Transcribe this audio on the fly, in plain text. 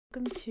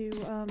Welcome to,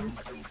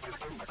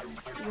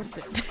 what's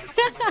it?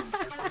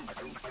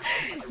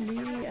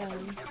 New,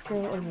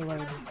 Girl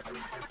Overload.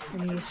 Or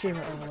new Streamer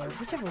Overload,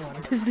 whichever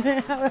one.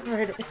 However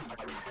it is.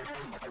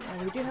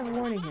 We do have a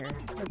warning here,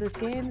 that this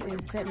game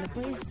is set in a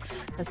place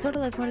that's sort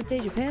of like modern day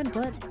Japan,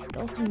 but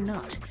also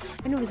not.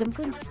 Any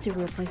resemblance to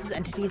real places,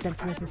 entities, and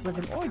persons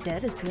living or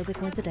dead is purely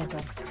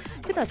coincidental.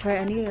 Do not try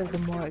any of the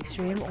more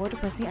extreme or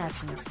depressing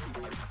actions.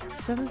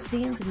 Some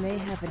scenes may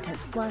have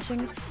intense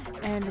flashing,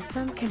 and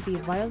some can be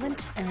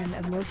violent and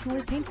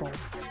emotionally painful.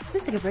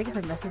 Please take a break if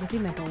it messes with you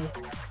mentally.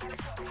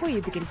 Before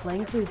you begin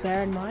playing, please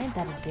bear in mind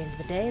that at the end of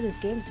the day, this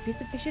game is a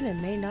piece of fiction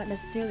and may not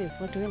necessarily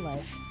reflect real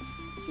life.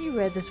 You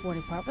read this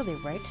warning properly,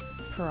 right?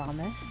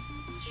 Promise?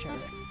 Sure.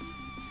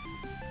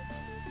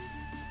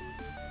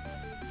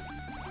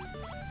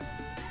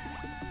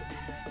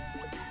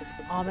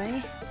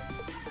 Ame?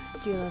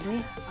 Do you love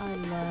me? I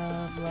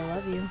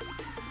love you.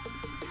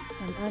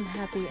 An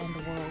unhappy end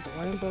world.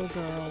 Rainbow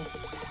girl.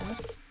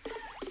 What?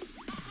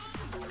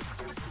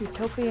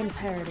 Utopian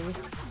parody.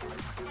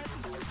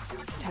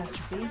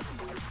 Catastrophe.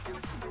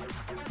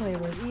 Play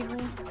with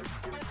evil.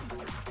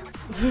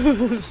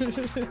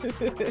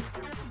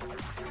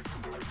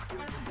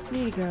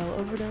 Needy girl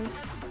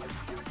overdose.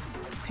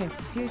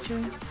 Painful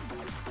future.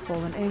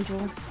 Fallen angel.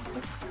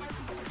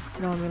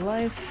 Normal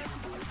life.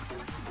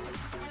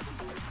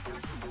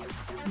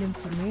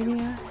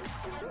 Nymphomania.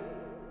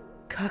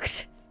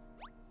 Cocked.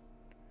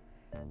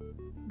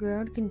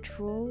 Ground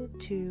control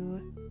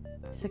to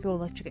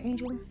psychoelectric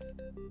angel.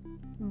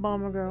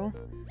 Bomber girl.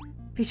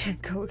 Peach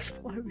and Co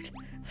explode.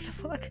 What the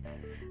fuck?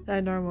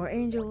 Normal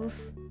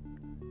angels.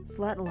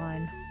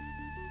 Flatline.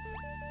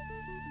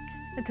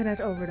 Internet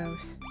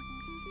overdose.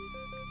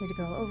 Need to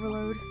go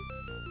overload.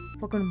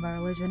 Welcome to my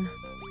religion.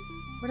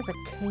 What is a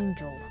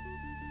cangel?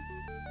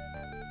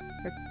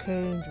 A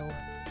cangel.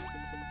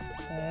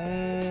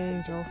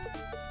 Angel.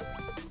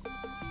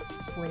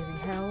 Blazing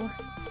hell.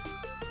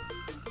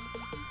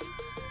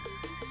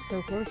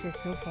 So close yet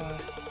so far.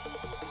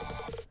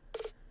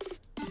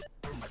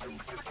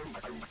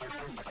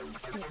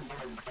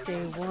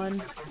 Day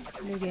 1.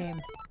 New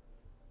game.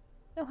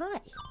 Oh, hi!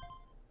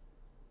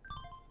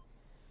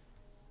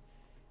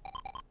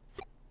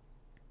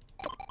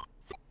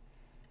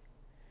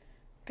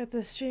 Got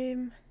the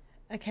stream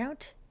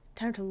account.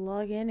 Time to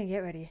log in and get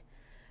ready.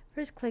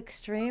 First click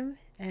stream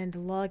and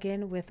log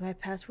in with my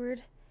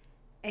password,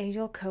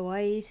 Angel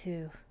Kawaii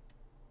 2.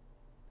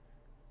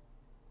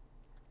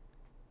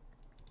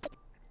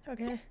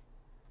 Okay.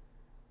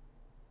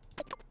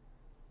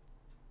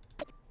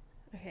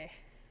 Okay.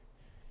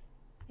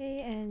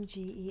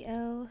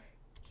 ANGELKAWAII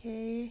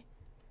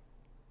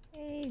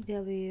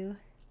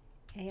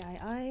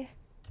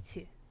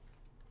 2.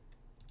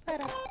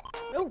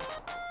 Oh!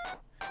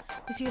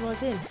 I see you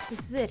logged in. This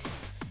is it.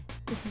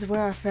 This is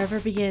where our forever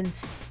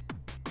begins.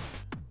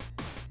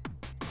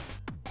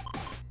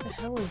 The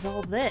hell is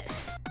all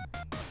this?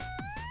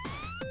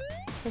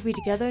 We'll be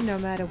together no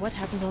matter what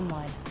happens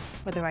online.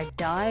 Whether I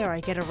die, or I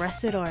get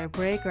arrested, or I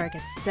break, or I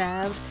get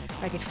stabbed,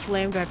 or I get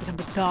flamed, or I become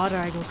the god, or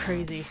I go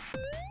crazy.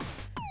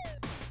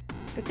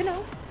 Good to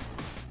know.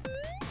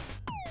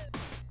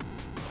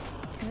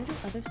 Can I do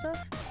other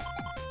stuff?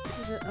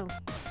 Oh.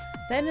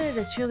 The internet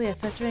is truly a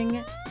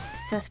festering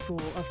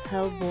cesspool of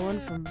hell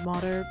born from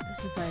modern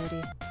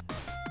society.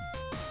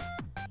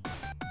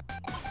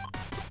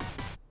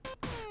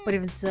 But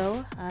even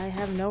so, I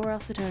have nowhere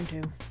else to turn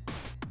to.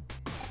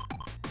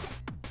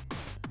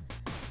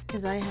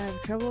 Because I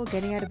have trouble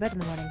getting out of bed in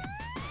the morning.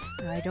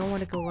 I don't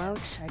want to go out,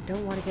 I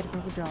don't want to get a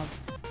proper job.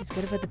 It's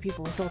good for the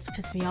people, adults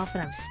piss me off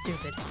and I'm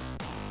stupid.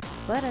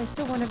 But I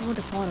still want everyone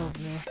to fawn over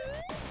me.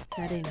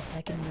 That ain't a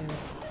fucking mood.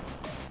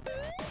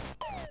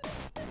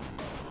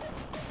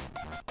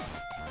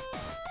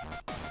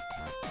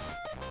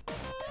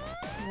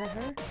 Is that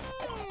her?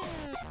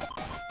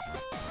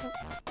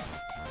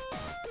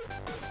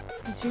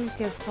 Oh. Streamers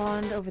get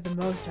fawned over the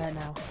most right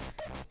now.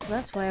 So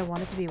that's why I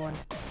wanted to be one.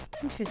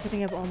 Thanks for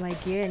setting up all my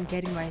gear and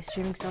getting my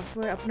streaming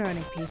software up and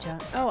running,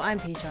 Peachon. Oh, I'm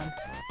Peachon.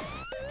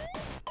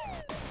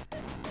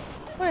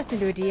 When I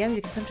send you a DM,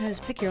 you can sometimes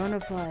pick your own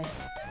reply.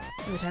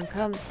 When the time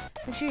comes,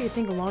 make sure you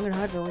think long and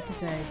hard about what to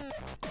say.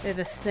 They're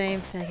the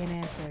same fucking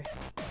answer.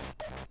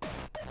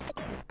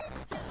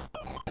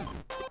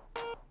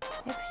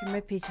 Yep, you're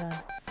my Peachon.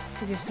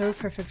 Because you're so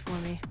perfect for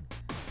me.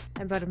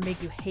 I'm about to make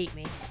you hate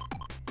me.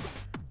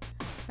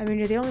 I mean,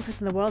 you're the only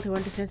person in the world who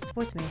understands and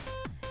supports me.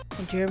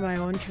 And you're my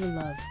own true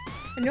love.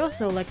 And you're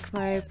also like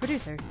my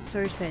producer,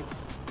 Storage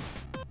Fits.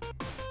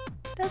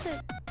 Does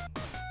it?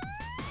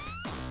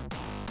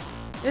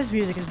 This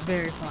music is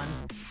very fun.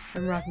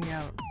 I'm rocking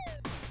out.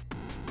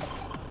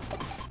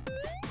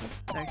 Oh,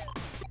 sorry.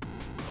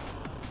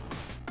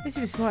 You should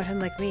be smart,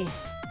 unlike me.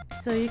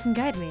 So you can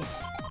guide me.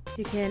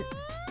 You can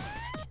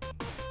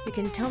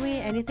tell me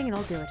anything and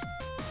I'll do it.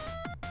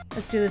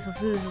 Let's do this, let's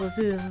do this, let's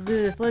do this, let's do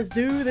this, let's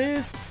do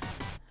this!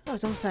 Oh,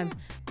 it's almost time.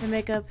 My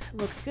makeup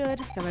looks good.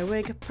 Got my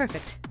wig.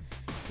 Perfect.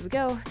 Here we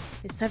go.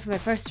 It's time for my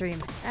first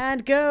stream.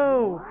 And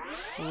go!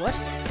 What?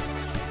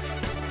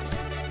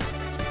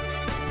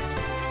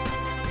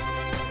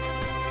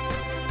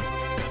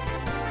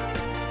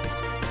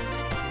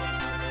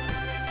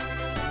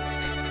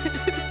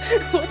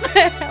 What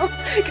the hell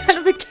kind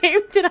of a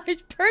game did I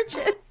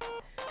purchase?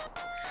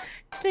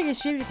 During a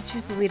stream, you can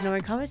choose to delete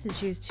annoying comments and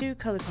choose 2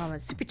 color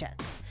comments, super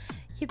chats.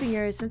 Keeping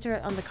your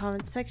censor on the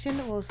comments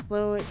section will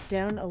slow it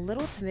down a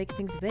little to make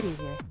things a bit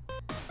easier.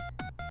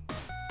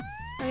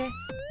 Okay.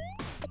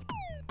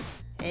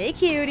 Hey,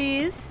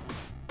 cuties!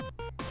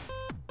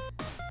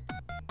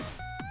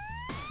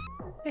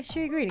 I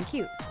sure green and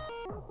cute.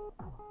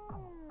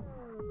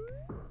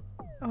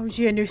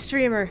 OMG, a new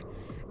streamer!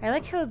 I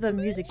like how the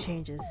music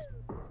changes.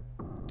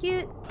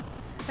 Cute!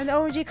 I'm the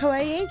OMG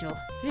Kawaii Angel.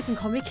 You can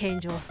call me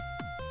Kangel.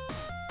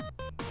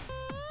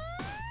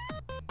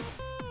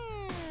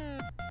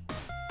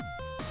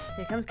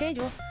 Here comes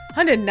Kangel.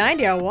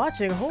 190 are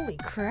watching, holy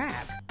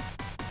crap.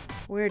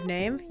 Weird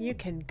name, you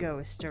can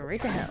go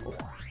straight to hell.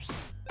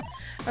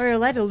 Are you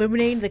allowed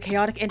illuminating the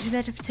chaotic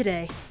internet of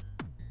today?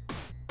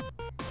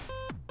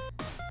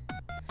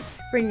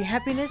 Bringing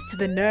happiness to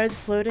the nerds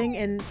floating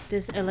in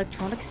this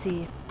electronic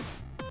sea.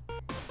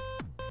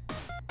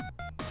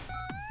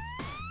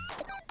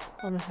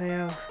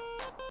 LMFAO.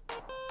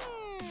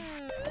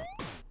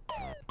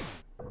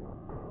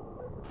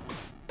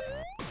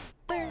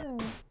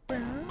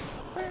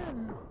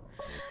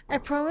 I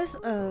promise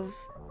of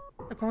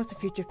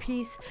future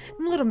peace.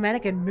 I'm a little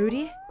manic and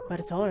moody, but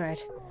it's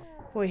alright.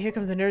 Boy, here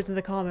comes the nerds in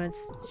the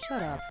comments.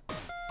 Shut up.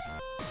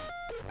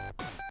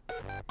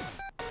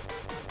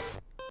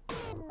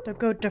 Don't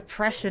go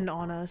depression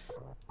on us.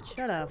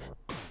 Shut up.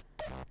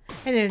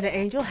 And then the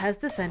angel has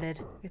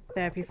descended. With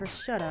therapy for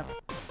shut up.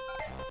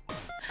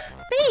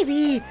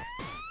 Baby!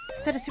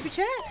 Is that a super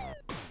chat?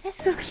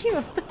 That's so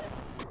cute.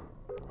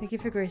 Thank you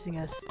for gracing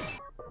us.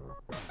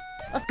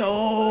 Let's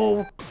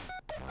go!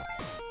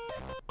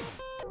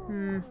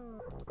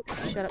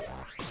 Shut up.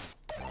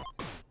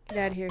 Get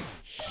out of here.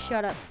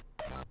 Shut up.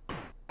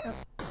 Oh.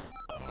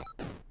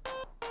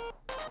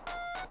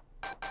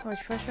 How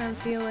much pressure I'm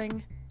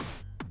feeling.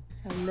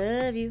 I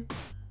love you.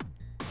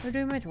 I'm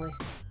doing mentally.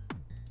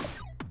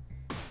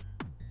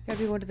 Gotta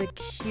be one of the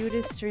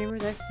cutest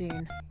streamers I've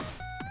seen.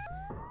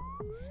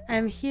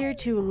 I'm here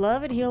to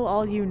love and heal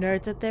all you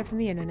nerds out there from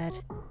the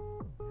internet.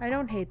 I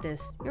don't hate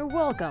this. You're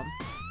welcome.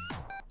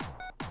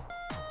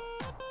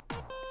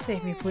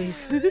 Save me,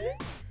 please.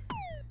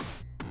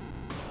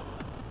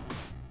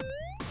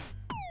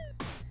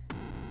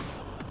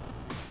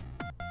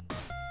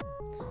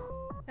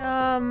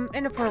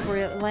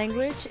 Inappropriate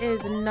language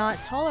is not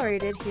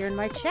tolerated here in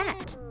my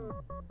chat.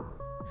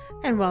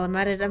 And while I'm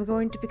at it, I'm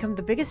going to become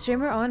the biggest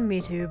streamer on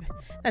MeTube.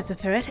 That's a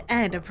threat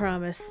and a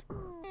promise.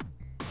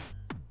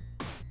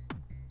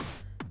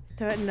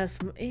 Threaten us.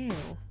 Ew.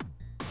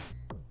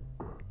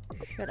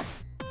 Shut up.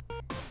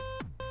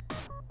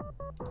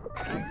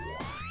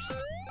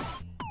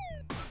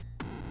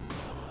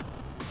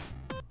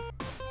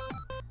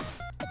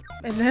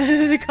 And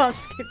then the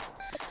cops keep.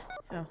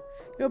 Oh.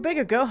 Go big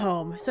or go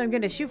home. So I'm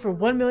gonna shoot for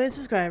 1 million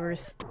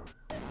subscribers.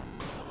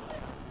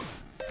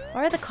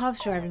 Why are the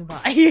cops driving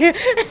by?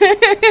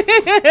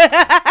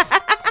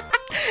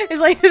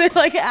 It's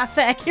like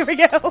affect. Here we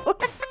go.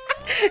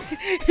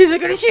 He's like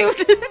gonna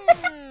shoot.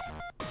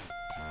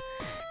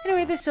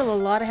 Anyway, there's still a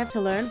lot I have to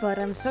learn, but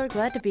I'm so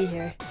glad to be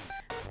here.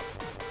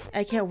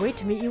 I can't wait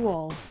to meet you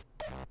all.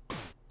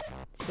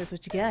 So that's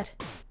what you get.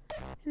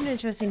 An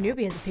interesting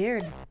newbie has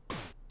appeared.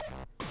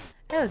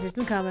 Now let's read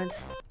some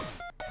comments.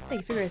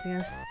 Thank you for gracing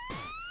us.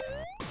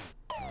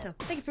 Oh,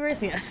 thank you for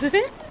gracing us.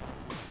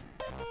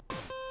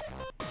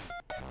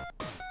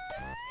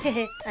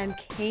 Hehe, I'm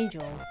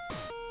Kangel.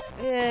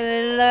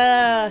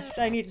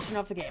 I need to turn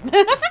off the game.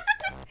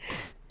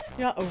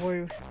 You're not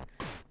over.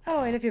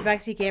 Oh, and if you're a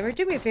backseat gamer,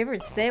 do me a favor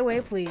and stay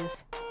away,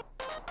 please.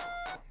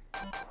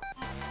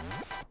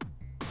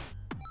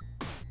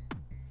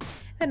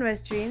 In my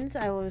streams,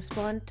 I will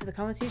respond to the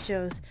comments you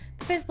chose.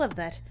 The fans love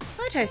that.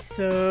 Aren't I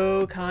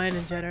so kind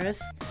and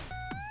generous?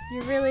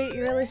 You're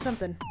really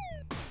something.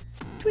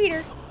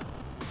 Tweeter.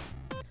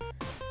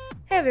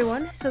 Hey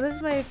everyone, so this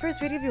is my first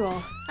video of you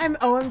all. I'm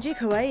OMG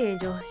Kawaii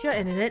Angel, your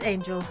internet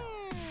angel.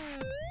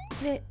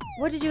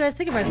 What did you guys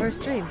think of my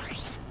first stream?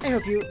 I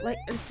hope you like.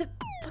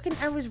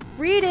 I was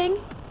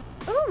reading.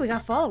 Oh, we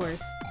got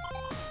followers.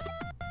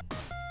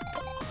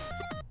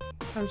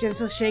 OMG, I'm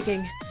still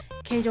shaking.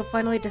 Kangel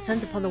finally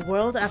descends upon the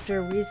world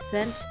after we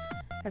spent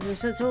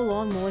so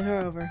long mulling her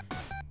over.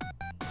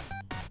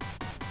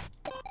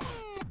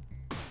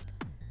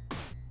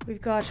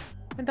 We've got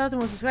 1,000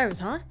 more subscribers,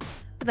 huh?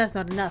 But that's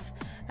not enough.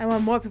 I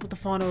want more people to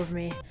fawn over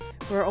me.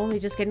 We're only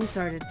just getting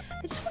started.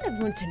 I just want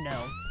everyone to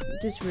know,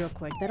 just real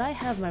quick, that I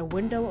have my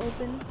window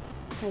open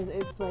because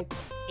it's like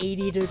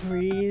 80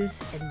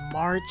 degrees in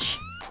March.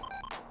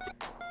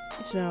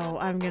 So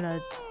I'm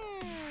gonna...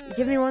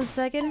 Give me 1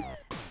 second.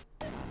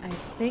 I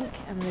think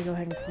I'm gonna go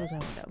ahead and close my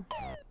window.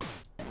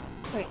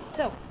 Okay,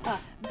 so,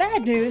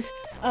 bad news.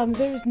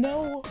 There's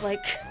no,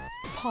 like,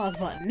 pause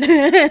button.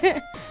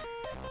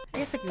 I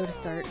guess I can go to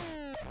start.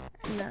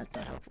 No, it's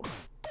not helpful.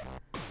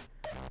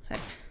 Okay.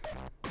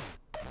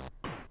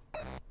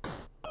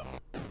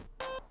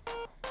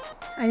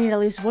 I need at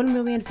least 1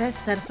 million fans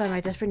to satisfy my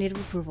desperate need of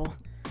approval.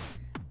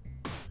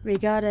 We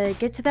gotta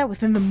get to that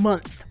within the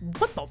month.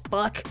 What the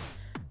fuck?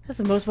 That's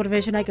the most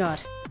motivation I got.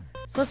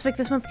 So let's make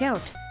this month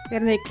count. We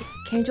gotta make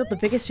Kangel the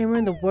biggest streamer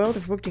in the world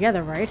if we work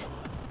together, right?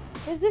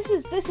 This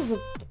is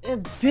a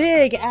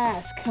big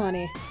ask,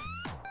 honey.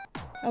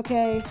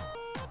 Okay.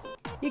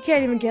 You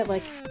can't even get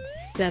like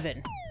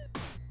 7.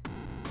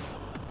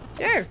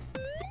 Sure.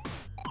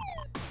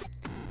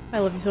 I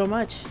love you so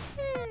much.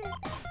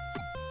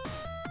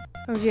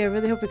 Oh gee, I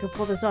really hope we can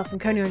pull this off. I'm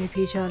counting on you,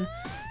 Peachon.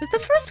 Was the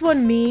first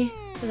one me?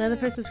 Was I the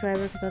first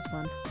subscriber? Because that's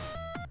fun.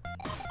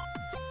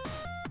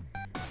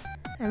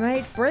 I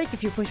might break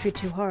if you push me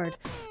too hard,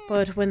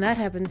 but when that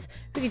happens,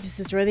 we can just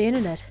destroy the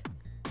internet.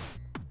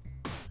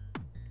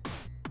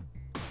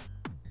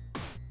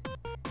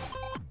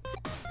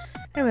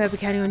 Anyway, I'll be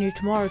counting on you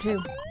tomorrow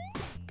too.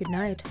 Good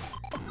night.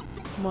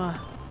 Mwah.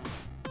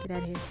 Get out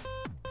of here.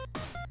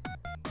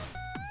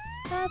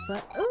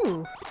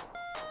 Ooh.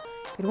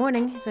 Good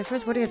morning. It's my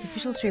first morning as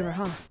official streamer,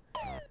 huh?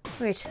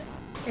 Wait.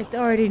 It's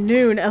already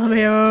noon,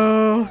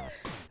 LMAO!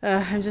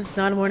 I'm just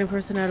not a morning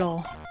person at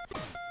all.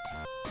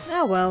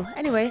 Oh well.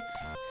 Anyway,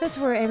 since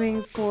we're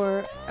aiming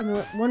for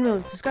 1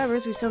 million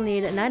subscribers, we still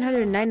need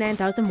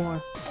 999,000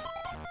 more.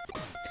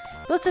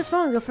 But let's start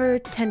small and go for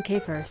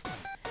 10k first.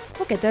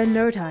 We'll get there in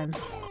no time.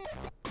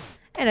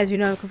 And as you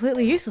know, I'm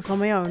completely useless on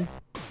my own.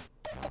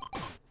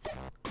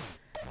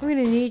 I'm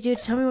gonna need you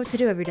to tell me what to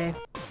do every day.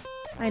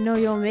 I know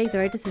you'll make the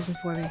right decisions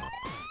for me.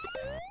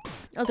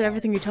 I'll do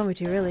everything you tell me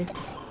to, really.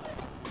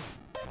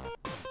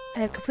 I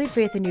have complete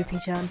faith in you,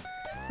 Peachon.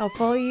 I'll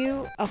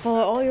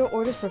follow all your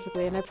orders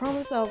perfectly, and I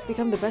promise I'll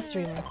become the best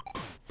streamer.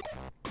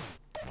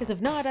 Because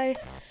if not, I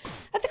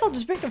think I'll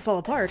just break and fall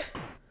apart.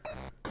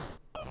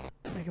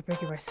 I could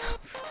break it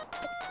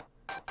myself.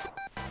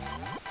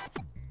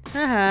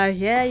 Haha,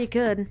 yeah, you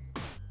could.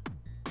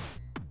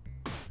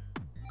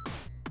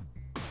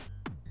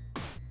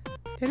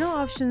 There are no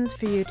options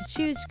for you to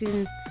choose. You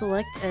can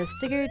select a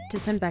sticker to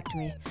send back to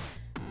me.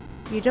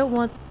 You don't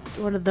want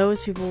one of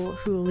those people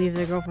who leave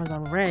their girlfriends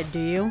on red, do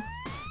you?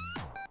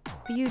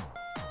 But you...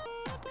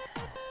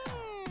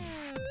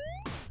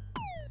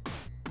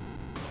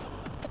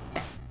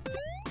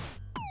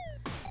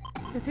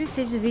 There are 3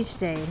 stages of each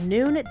day: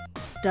 noon,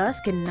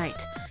 dusk, and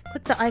night.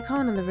 Click the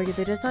icon on the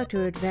regular desktop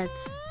to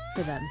advance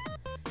for them.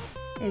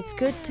 It's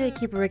good to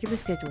keep a regular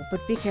schedule,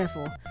 but be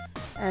careful,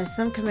 as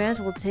some commands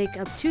will take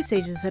up 2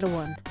 stages instead of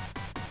 1.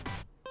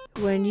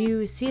 When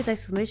you see the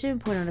exclamation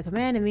point on a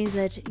command, it means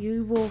that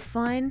you'll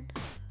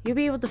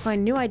be able to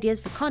find new ideas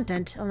for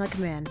content on that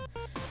command.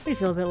 When you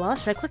feel a bit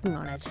lost, try clicking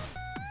on it.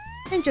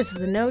 And just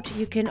as a note,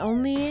 you can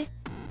only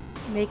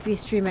make me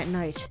stream at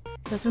night.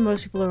 That's when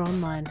most people are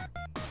online.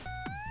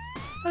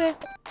 Okay.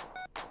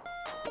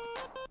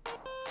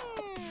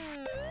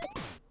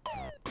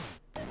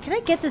 Can I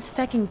get this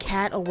feckin'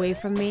 cat away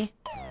from me?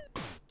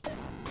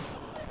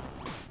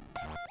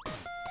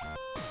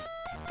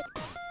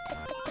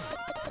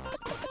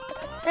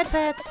 Pet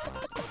pets!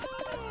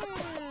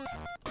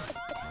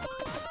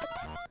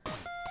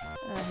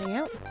 Hang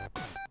out.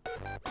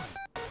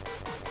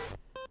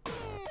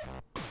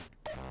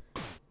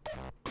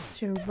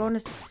 Stream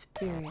bonus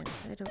experience.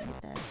 I don't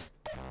need that.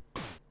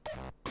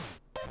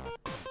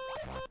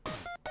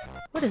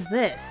 What is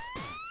this?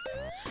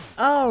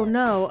 Oh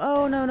no,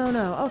 oh no, no,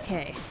 no.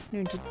 Okay.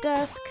 Noon to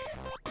dusk.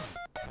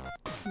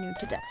 Noon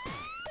to dusk.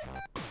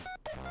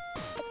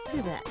 Let's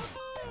do that.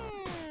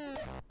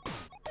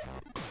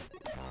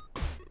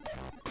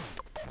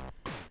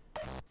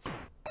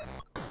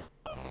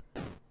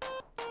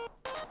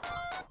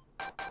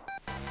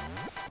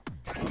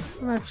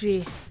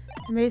 Gee,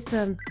 I made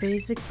some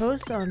basic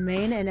posts on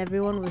main and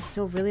everyone was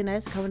still really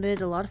nice and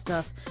commented a lot of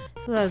stuff. I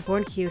thought I was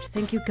born cute.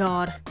 Thank you,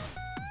 God.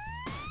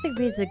 I think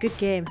it's a good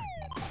game.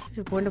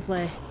 It's born to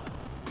play.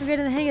 I'm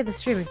getting the hang of the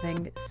streaming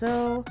thing,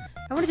 so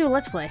I want to do a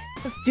let's play.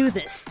 Let's do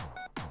this.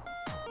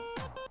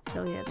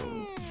 Hell yeah,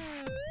 baby.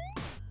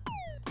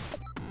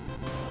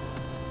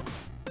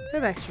 Go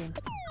back stream.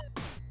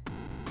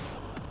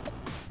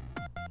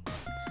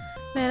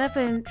 Man, I've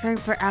been trying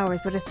for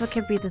hours, but I still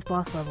can't beat this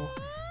boss level.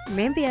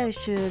 Maybe I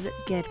should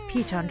get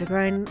Peachon to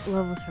grind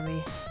levels for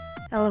me.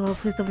 LMO,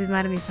 please don't be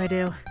mad at me if I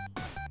do.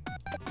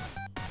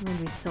 I'm gonna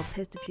be so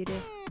pissed if you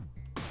do.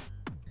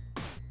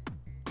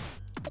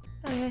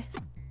 Okay.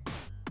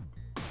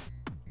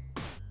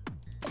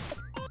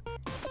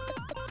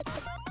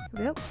 Here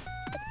we go.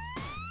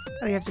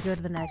 Oh, you have to go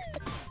to the next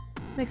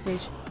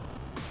stage.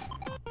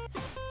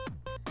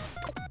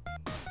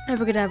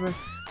 Abracadabra.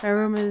 My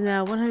room is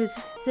now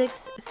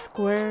 106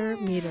 square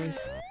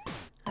meters.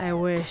 I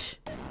wish.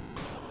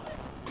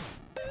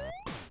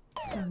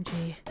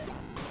 OMG.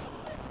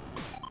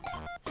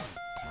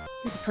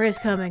 The pray's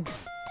coming.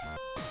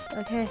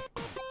 Okay.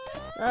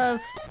 Love.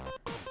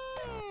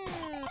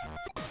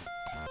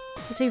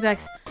 The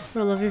take-backs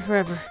will love you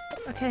forever.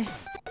 Okay.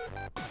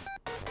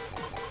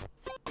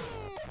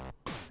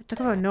 Talk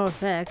about no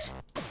effect.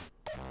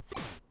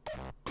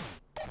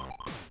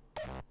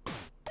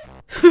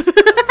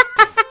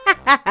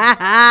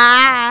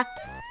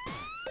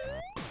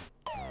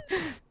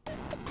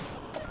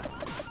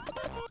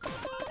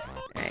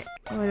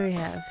 Alright, What do we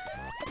have?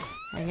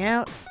 Hang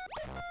out.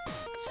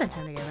 Spend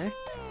time together.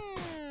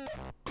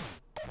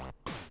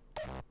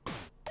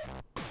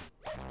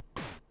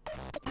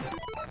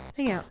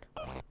 Hang out.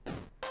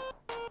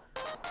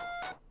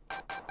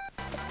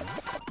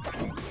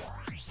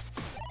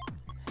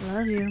 I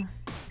love you.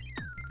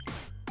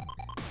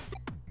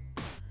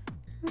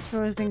 Thanks for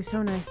always being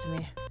so nice to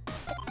me.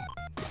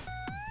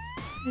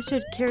 I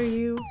should carry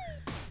your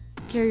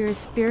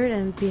spirit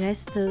and be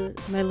nice to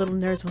my little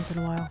nerds once in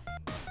a while.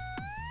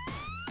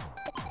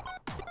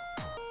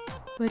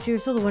 But you're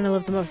still the one I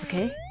love the most,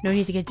 okay? No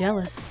need to get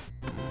jealous.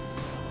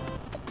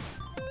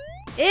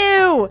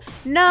 Ew!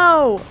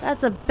 No!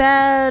 That's a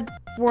bad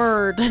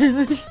word.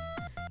 Love.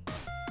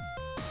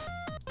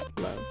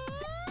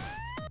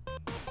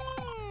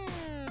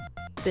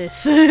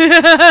 This. Go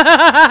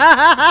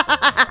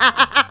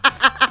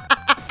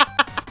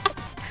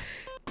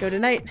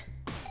tonight.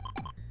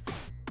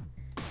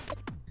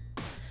 I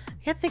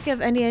can't think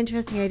of any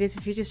interesting ideas for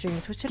future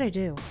streams. What should I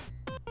do?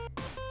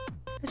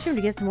 Let's stream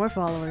to get some more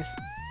followers.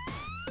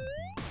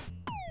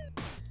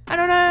 I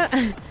don't know.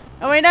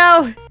 Oh wait,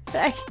 no!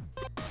 Back.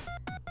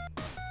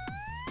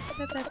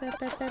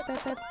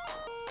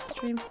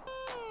 Stream.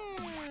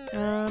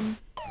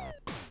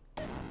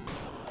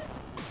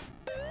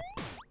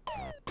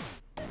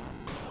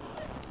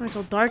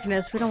 Total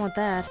darkness. We don't want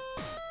that.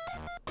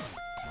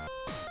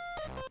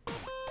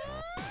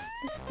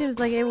 This seems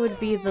like it would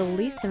be the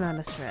least amount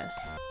of stress.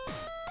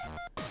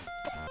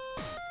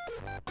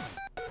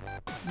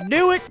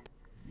 Do it!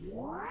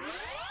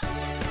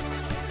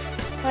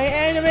 My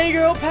anime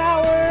girl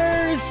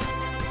powers!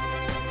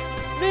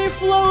 They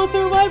flow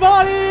through my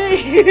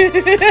body!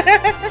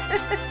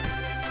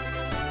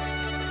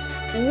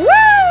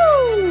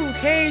 Woo!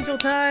 Cangel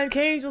time,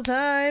 Cangel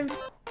time!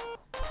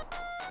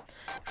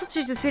 Let's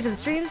change the speed of the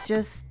streams.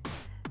 Just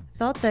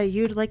thought that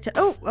you'd like to.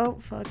 Oh,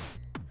 fuck.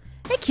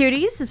 Hey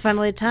cuties, it's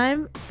finally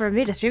time for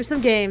me to stream some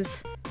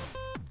games.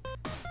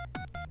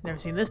 Never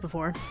seen this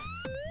before.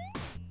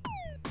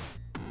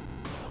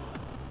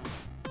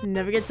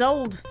 Never gets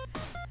old.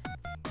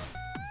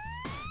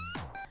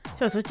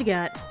 Show us what you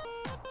got.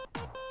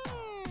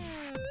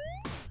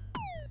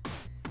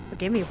 What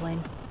game are you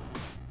playing?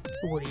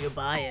 What are you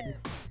buying?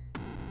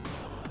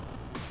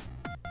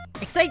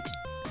 Excite!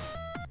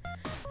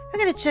 I'm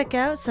gonna check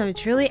out some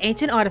truly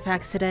ancient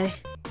artifacts today.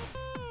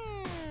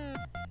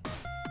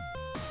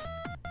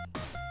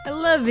 I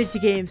love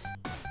video games.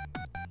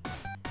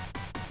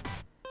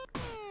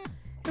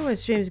 Everyone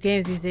streams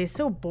games these days.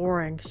 So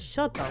boring.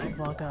 Shut the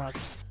fuck up.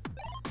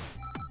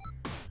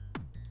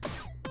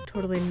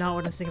 Totally not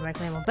what I'm sticking my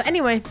claim on. But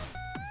anyway,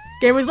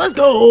 gamers, let's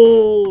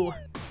go!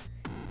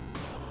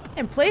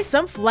 And play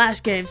some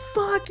Flash games.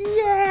 Fuck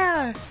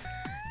yeah!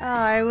 Oh,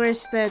 I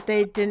wish that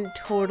they didn't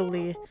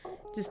totally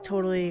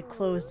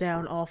close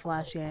down all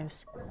Flash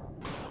games.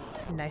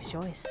 Nice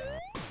choice.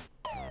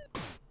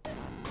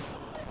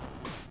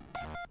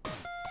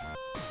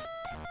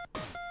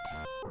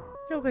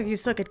 You look like you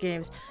suck at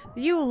games.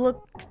 You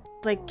look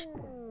like,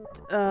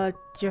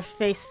 your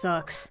face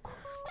sucks.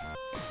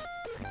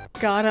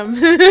 Got him.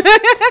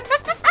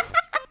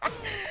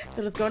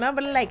 So what's going on,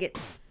 but I like it.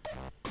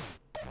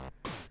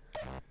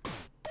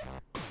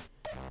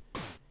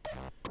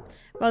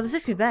 Well, this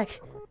takes me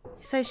back.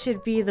 This I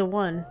should be the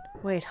one.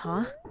 Wait,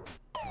 huh?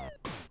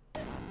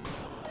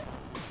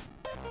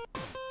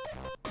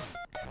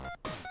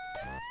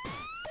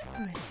 Oh,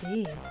 I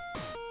see.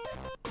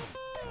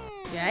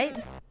 Right?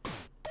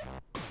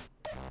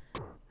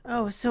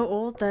 Oh, it's so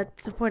old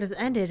that support has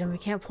ended and we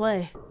can't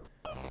play.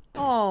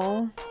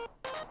 Oh.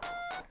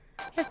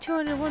 You have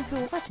 201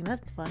 people watching,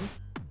 that's fun.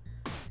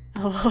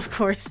 Oh, of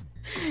course.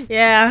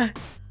 Yeah.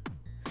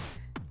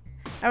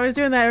 I was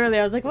doing that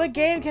earlier. I was like, what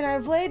game can I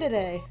play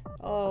today?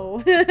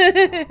 Oh.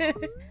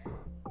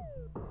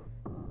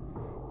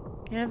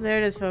 Yep, there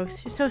it is,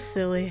 folks. You're so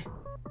silly.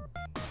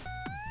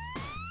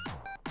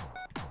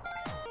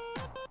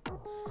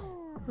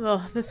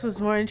 Well, this was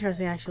more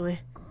interesting,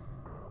 actually.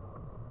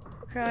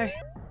 Cry.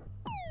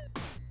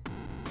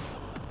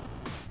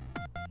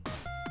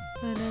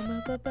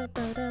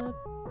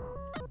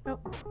 Oh.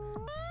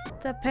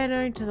 Stop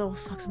pandering to the old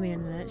fucks on the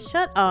internet.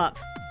 Shut up!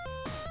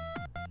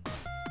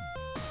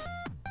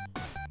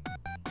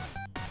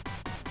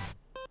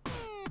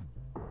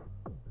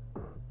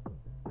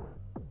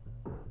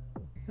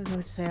 There's no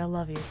way to say I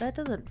love you. That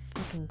doesn't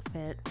fucking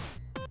fit.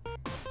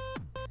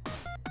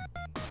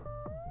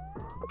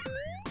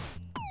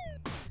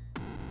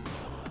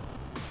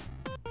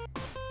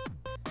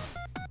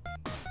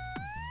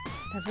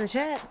 Time for the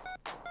chat.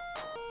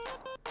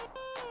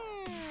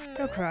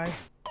 Don't cry.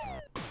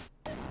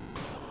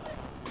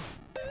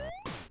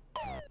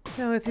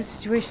 There are these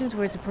situations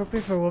where it's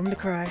appropriate for a woman to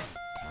cry.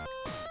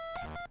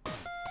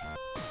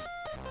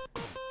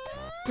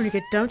 When you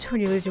get dumped,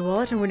 when you lose your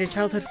wallet, and when your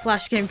childhood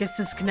Flash game gets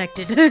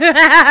disconnected.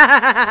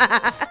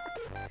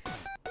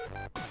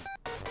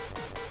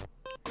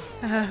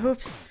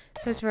 Oops.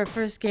 Search for our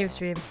first game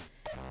stream.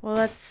 Well,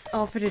 that's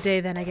all for today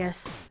then, I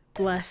guess.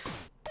 Bless.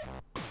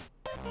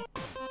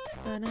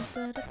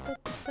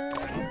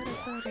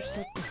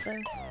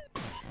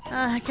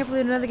 I can't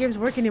believe none of the games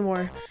work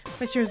anymore.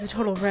 My stream's a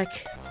total wreck.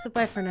 So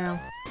bye for now.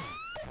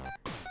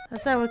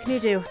 That's not. What can you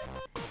do?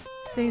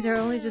 Things are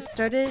only just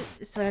started,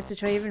 so I have to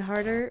try even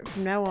harder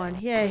from now on.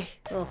 Yay.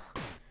 Ugh.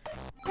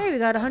 Hey, we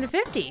got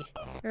 150!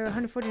 Or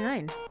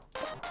 149.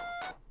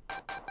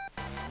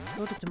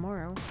 Go to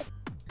tomorrow.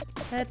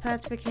 Head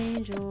Pacific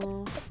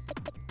Angel.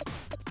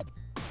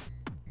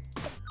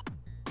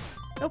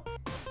 Oh,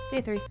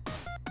 day 3.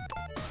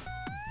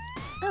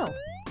 Oh.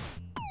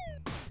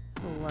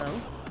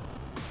 Hello.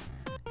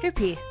 Dear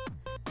P,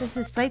 this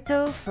is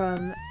Saito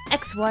from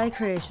XY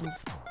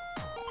Creations.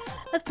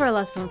 As per our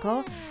last phone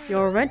call,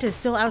 your rent is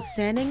still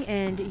outstanding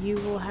and you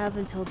will have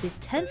until the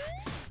 10th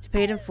to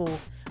pay it in full.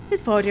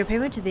 Please forward your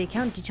payment to the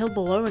account detailed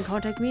below and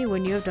contact me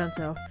when you have done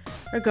so.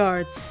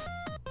 Regards.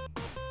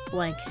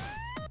 Blank.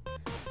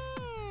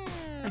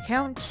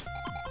 Account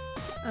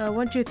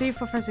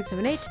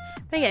 123456778.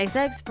 Bank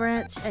XX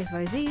branch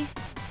XYZ.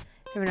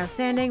 Payment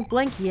outstanding.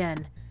 Blank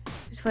yen.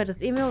 Please provide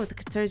this email with the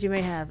concerns you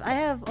may have. I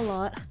have a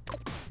lot.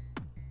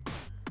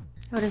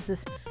 What is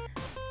this?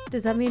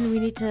 Does that mean we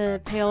need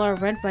to pay all our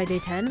rent by day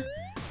 10?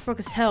 Broke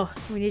as hell.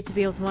 We need to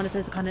be able to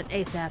monetize the content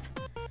ASAP.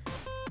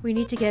 We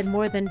need to get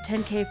more than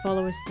 10k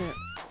followers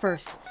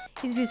first.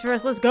 Easy piece for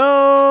us. Let's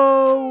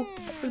go!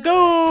 Let's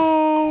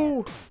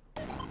go!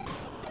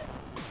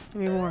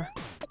 Give me more.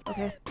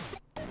 Okay.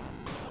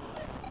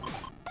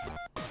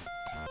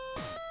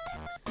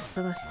 This is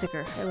still a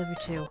sticker. I love you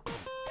too.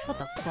 Shut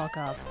the fuck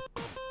up.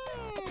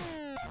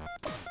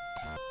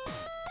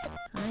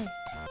 Hi.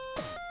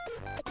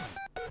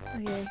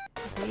 Okay.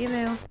 Here's the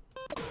email.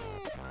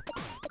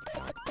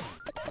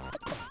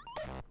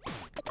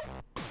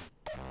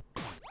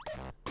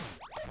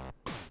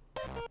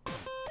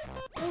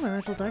 Oh, my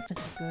mental darkness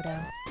will go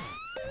down.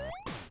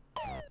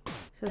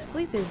 So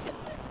sleep is good.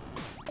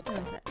 What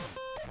is that?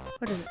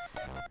 What is this?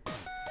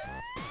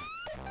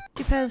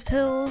 G-Paz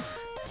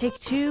pills. Take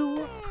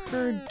 2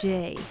 per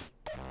day.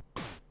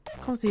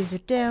 Calms the user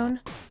down.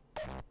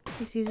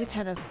 Makes the user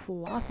kind of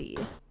floppy.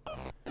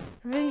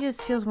 Everything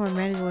just feels more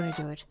manageable when I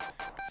do it.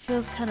 It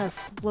feels kind of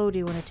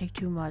floaty when I take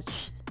too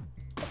much.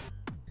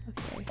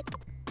 Okay.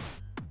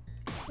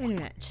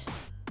 Internet.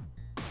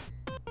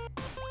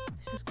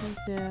 This just goes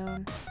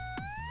down.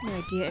 No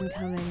idea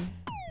incoming.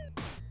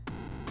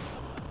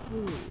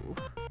 Ooh.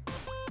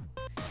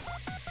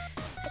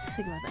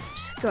 Think about that.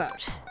 Go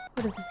out.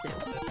 What does this do?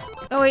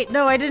 Oh wait,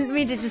 no, I didn't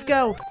mean to just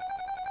go.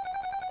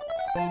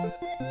 Look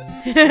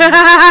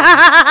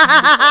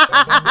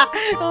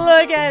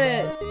at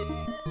it.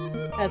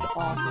 That's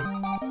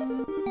awesome. I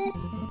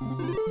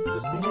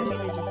didn't mean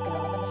to just go.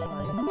 I'm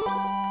sorry.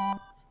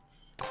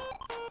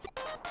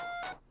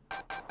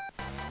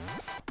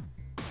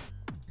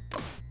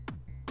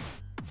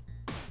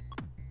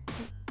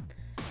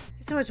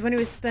 Guess how much money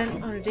was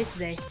spent on a date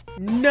today?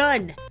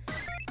 None!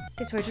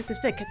 Guess where I took this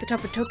pic? At the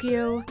top of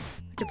Tokyo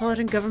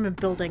Metropolitan Government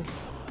Building.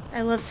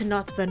 I love to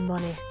not spend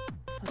money.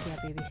 Fuck yeah,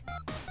 baby.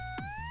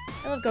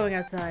 I love going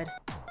outside.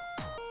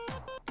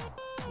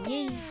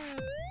 Yay!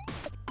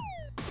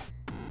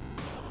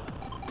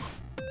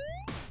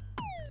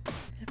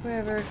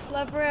 Forever.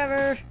 Love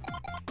forever!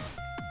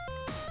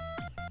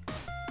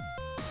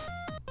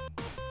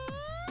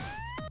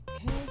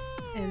 Okay,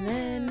 and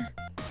then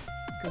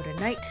go to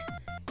night.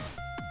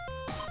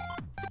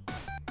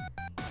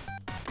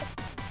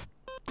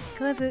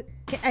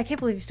 I can't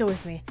believe you're still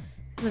with me.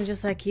 Because I'm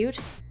just that cute.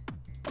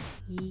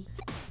 Yee.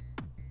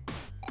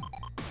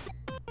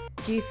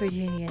 G for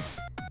genius.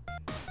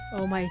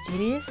 Oh my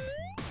genius?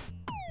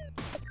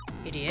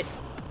 Idiot.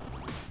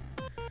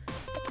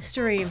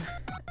 Stream.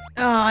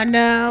 Oh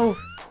no!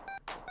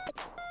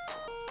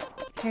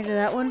 Can I do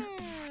that one?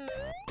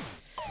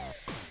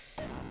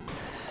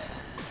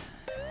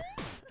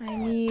 I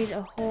need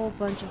a whole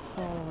bunch of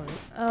followers.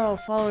 Oh,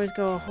 followers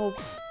go a whole...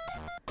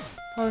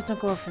 Followers don't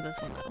go up for this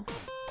one though.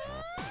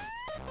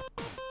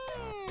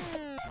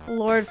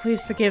 Lord,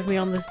 please forgive me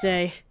on this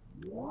day.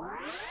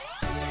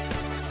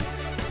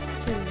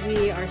 Because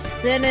we are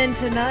sinning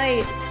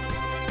tonight.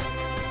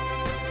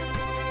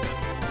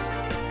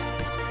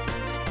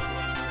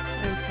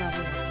 I'm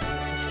probably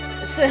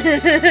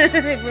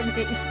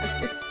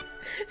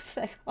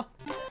Fuck off.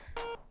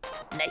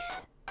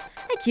 Nice.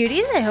 Hi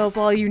cuties, I hope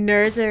all you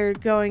nerds are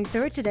going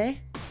through it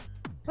today.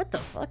 What the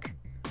fuck?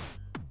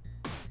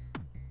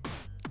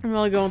 I'm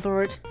really going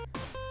through it.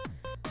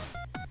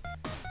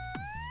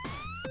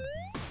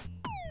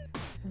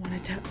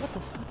 What the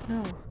fuck?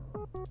 No.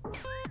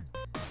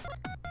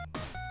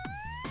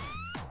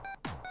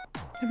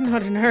 I'm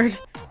not a nerd.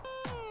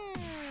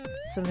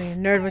 Something a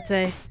nerd would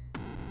say.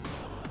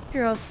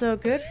 You're all so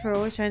good for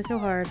always trying so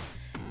hard.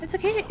 It's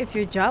okay if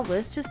you're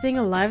jobless, just being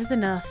alive is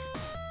enough.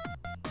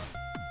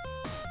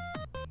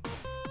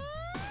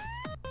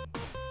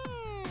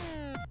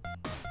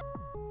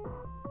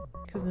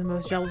 Because the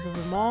most jobless of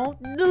them all.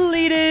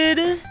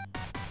 Deleted!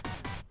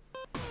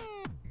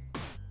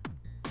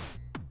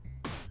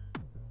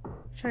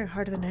 Trying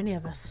harder than any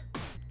of us.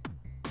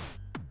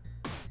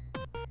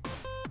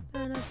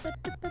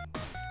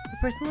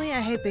 personally,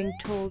 I hate being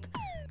told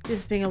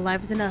just being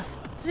alive is enough.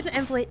 Such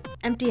an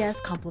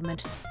empty-ass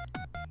compliment.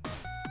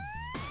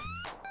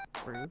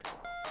 Rude.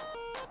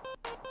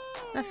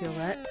 I feel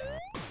that.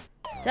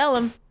 Tell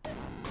him! I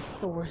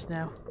feel worse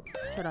now.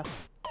 Shut up.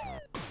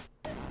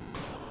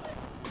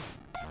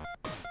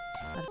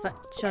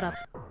 Shut up.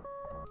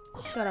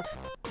 Shut up.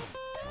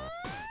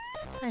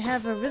 I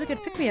have a really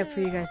good pick-me-up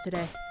for you guys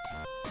today.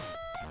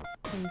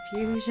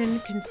 Confusion,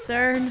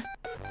 concern.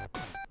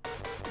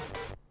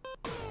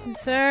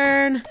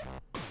 Concern.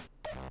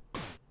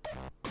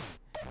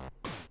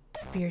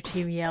 Beer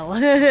team yell.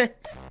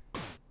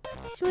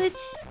 Switch.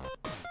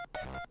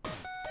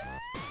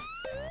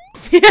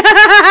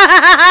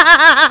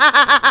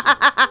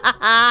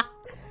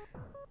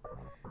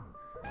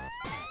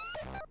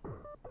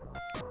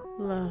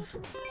 Love.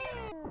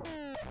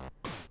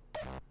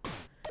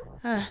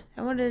 I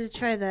wanted to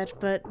try that,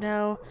 but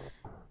now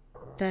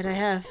that I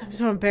have, I'm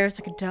so embarrassed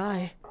I could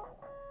die.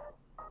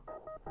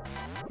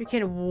 You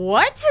can't—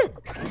 what?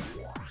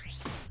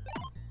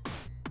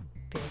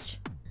 Bitch.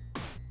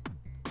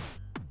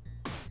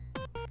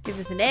 Give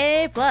us an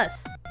A+.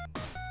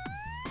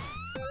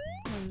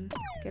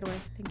 Get away.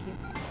 Thank you.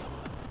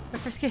 My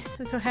first kiss.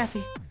 I'm so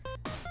happy.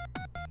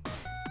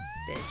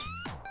 Bitch.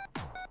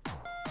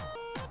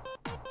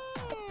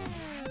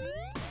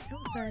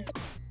 Oh, sorry.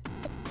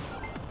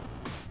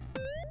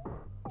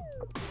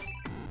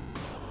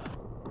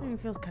 It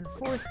feels kind of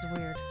forced. It's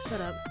weird.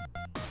 Shut up.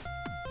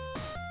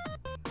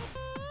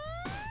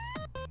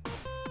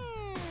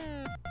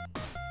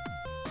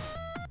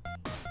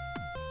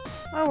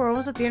 Oh, we're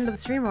almost at the end of the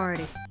stream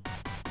already.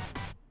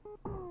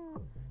 I'm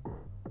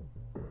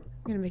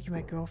gonna make you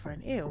my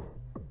girlfriend. Ew.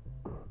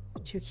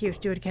 Too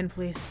cute. Do it again,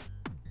 please.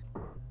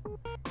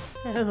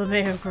 That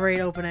may have a great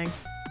opening.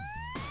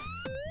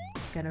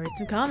 Gonna read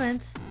some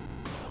comments.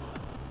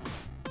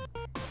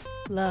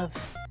 Love.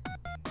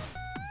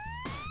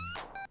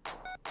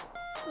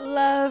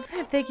 Love.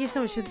 Thank you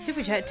so much for the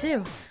super chat,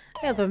 too.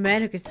 I love a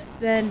man who can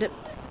spend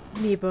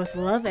me both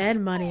love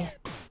and money.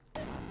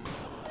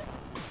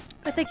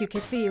 Oh, thank you,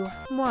 kiss for you.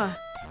 Moi.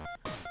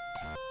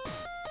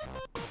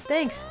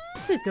 Thanks.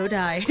 Please go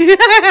die.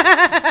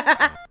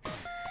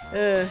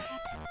 And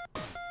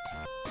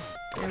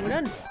we're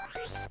done.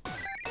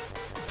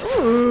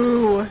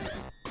 Ooh.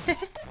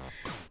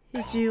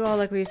 Did you all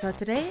like what you saw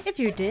today? If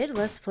you did,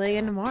 let's play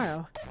again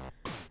tomorrow.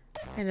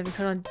 I never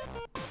cut on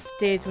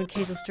days when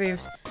casual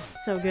streams.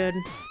 So good.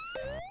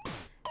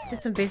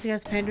 Did some basic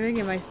ass pandering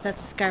and my stats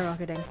are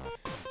skyrocketing.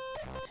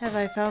 Have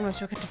I found my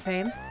shortcut to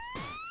fame?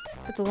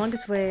 But the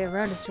longest way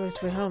around is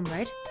towards way home,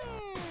 right?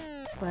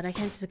 But I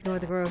can't just ignore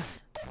the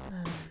growth.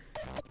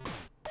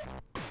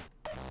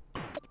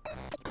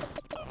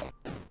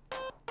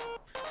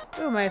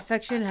 Oh, my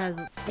affection has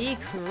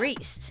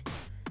decreased.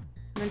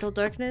 Mental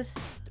darkness.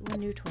 1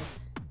 new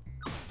tweets.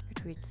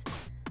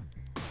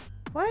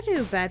 Why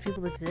do bad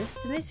people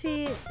exist? It makes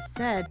me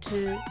sad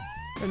to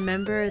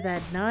remember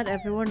that not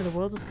everyone in the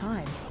world is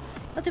kind.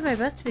 I'll do my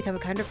best to become a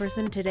kinder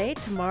person today,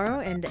 tomorrow,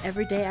 and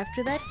every day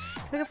after that,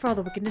 to make up for all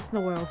the wickedness in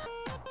the world.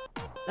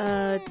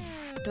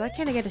 Why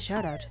can't I get a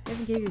shout out? I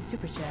even gave you a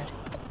super chat.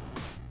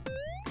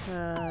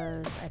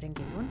 I didn't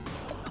give you one.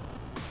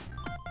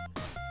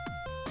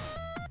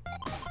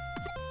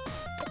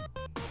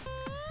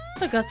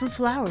 I got some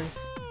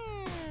flowers.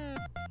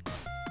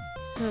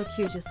 So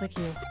cute, just like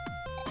you.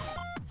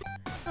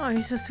 Oh,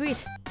 you're so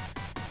sweet.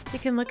 You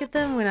can look at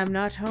them when I'm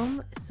not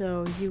home,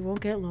 so you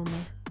won't get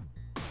lonely.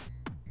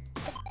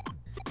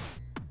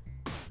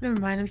 Never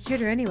mind, I'm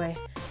cuter anyway.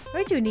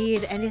 Why do you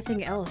need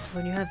anything else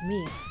when you have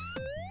me?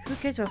 Who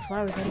cares about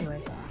flowers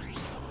anyway?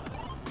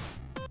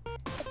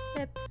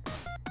 Yep.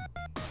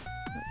 I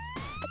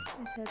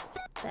said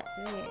that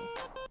way.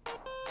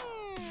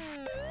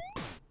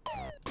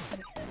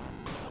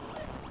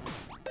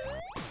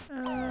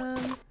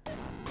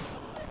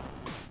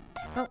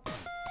 Oh.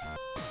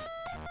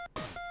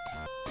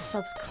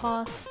 Stops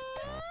coughs.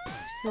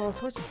 Feel all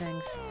sorts of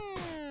things.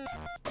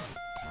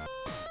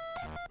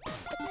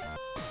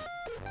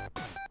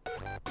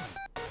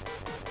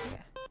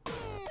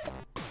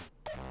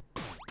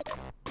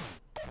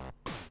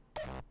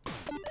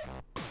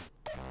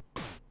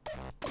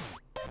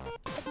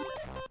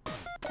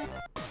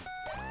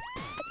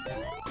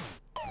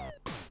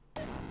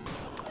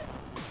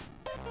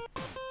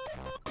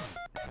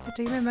 I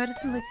take my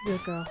medicine like a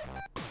good girl.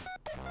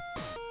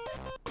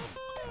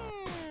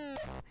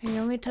 I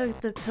only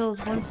took the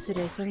pills once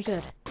today, so I'm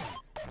good.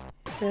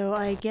 Though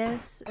I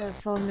guess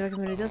following the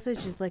recommended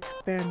dosage is like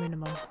bare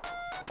minimum.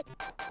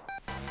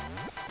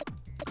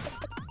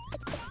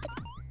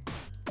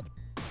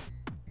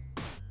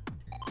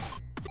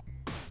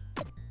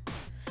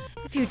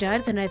 If you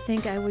died, then I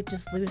think I would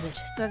just lose it.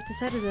 So I've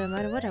decided that no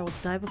matter what, I will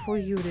die before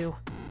you do.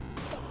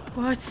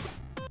 What?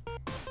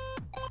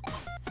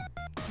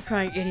 You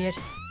crying idiot.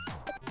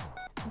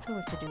 I don't know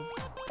what to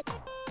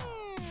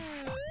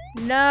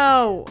do.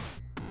 No!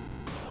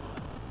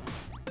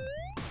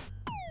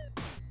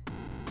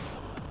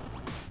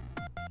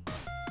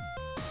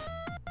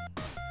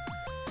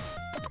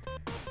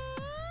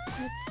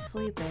 It's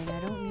sleeping. I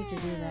don't need to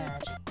do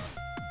that.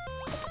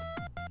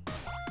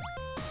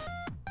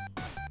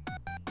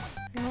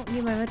 I don't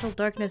need my mental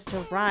darkness to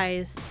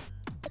rise.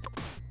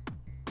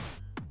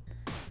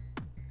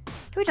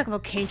 Can we talk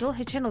about Kangel?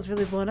 His channel's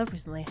really blown up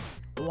recently.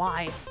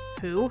 Why?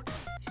 Who?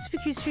 She's a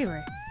cute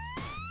streamer.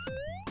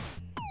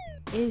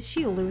 Is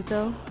she lewd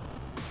though?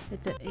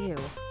 Ew.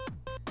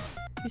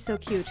 She's so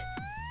cute.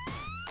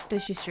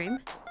 Does she stream?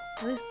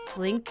 At least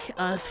link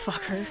us,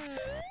 fuck her.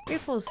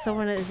 Grateful as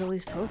someone is at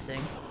least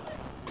posting.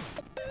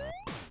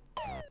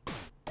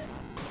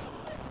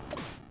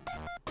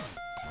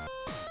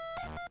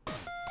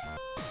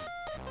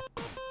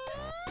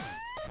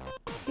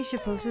 You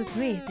should post this to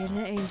me, the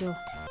internet angel.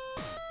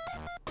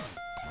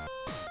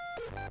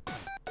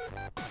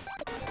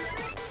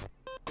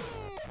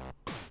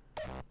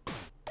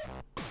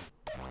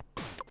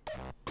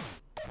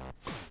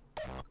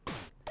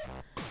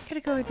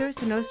 Gotta go through,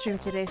 so no stream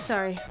today,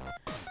 sorry.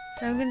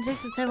 I'm gonna take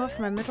some time off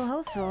for my mental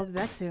health, so I'll be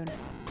back soon.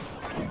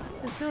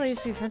 This girl I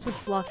used to be friends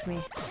with blocked me,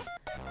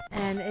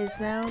 and is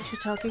now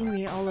shit-talking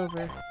me all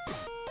over.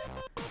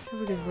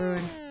 Traffic is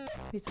ruined.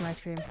 Need some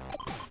ice cream.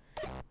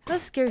 I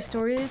love scary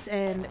stories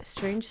and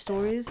strange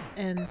stories,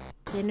 and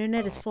the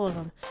internet is full of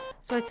them,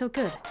 so it's so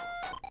good.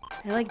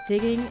 I like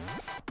digging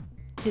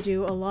to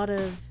do a lot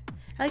of...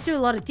 I like to do a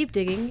lot of deep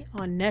digging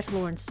on net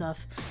lore and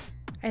stuff.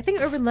 I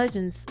think urban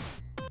legends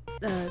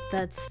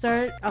that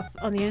start off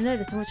on the internet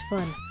is so much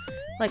fun.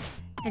 Like,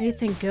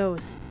 anything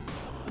goes.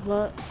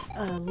 Love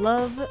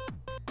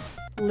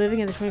living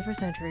in the 21st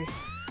century.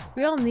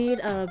 We all need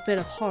a bit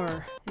of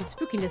horror and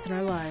spookiness in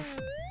our lives.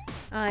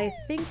 I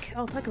think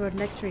I'll talk about it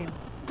next stream.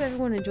 Hope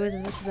everyone enjoys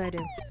as much as I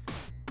do.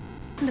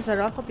 And to start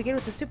off, I'll begin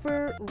with the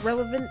super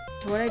relevant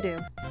to what I do.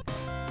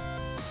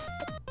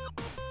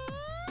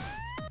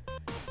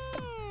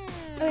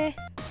 Okay.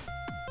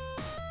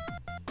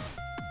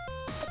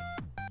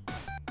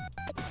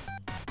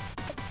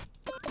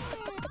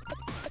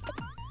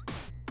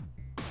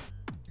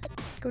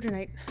 Go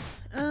tonight.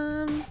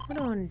 What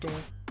do I want to do?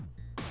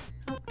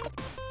 Oh.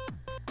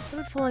 I've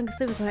been falling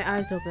asleep with my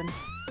eyes open.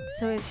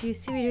 So if you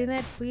see me doing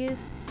that,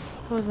 please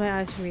close my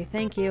eyes for me.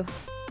 Thank you.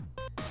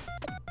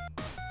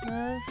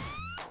 Love.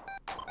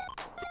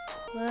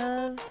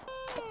 Love.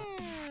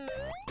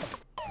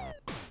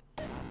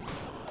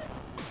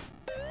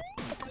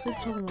 Sleep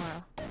till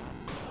tomorrow.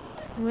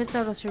 I'm gonna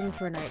start streaming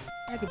for a night.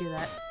 I could do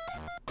that.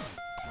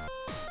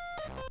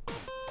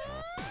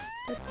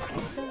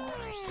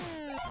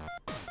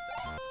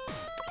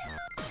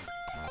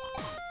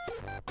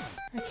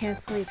 I can't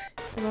sleep.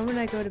 The moment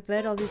I go to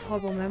bed, all these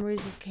horrible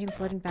memories just came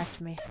flooding back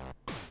to me.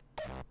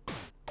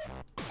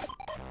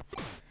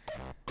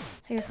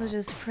 I guess I'll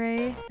just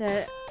pray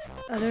that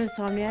other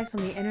insomniacs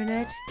on the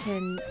internet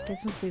can get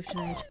some sleep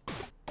tonight.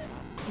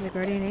 I'm the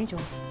guardian angel.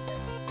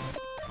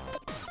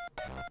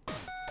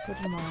 Go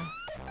tomorrow.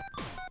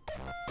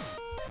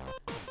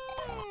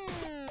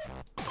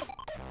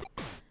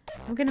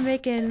 I'm gonna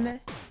make an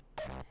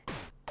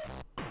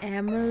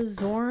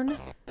Amazon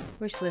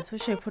wishlist.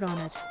 What should I put on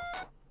it?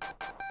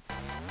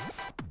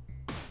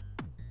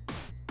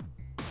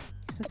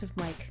 Expensive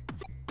mic.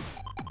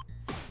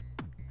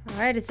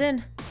 Alright, it's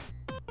in.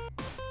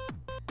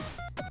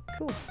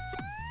 Cool.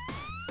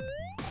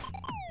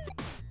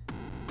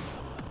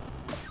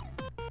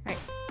 Alright,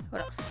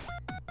 what else?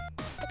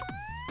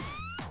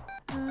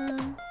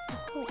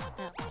 Let's go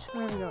out.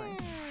 Where are we going?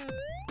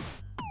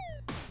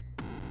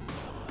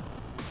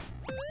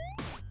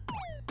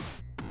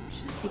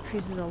 It just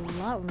decreases a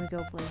lot when we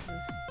go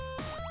places.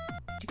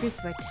 Decreases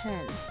by 10.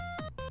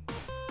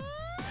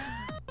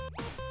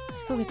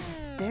 Let's go get some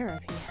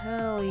therapy.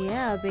 Hell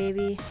yeah,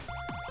 baby.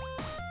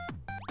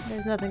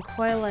 There's nothing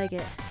quite like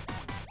it.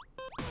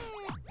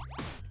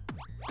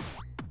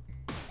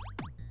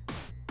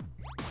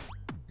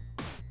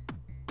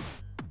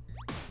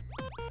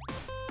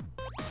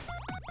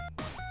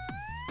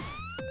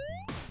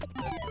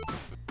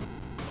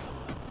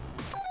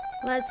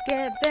 Let's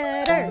get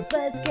better!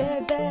 Let's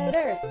get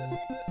better!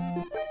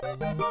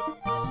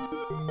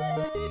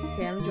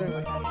 Okay, I'm enjoying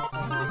my time just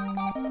now.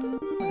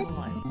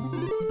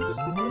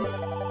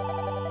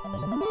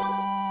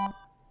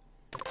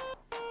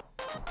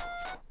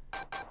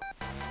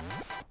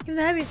 Even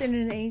the happiest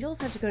internet angels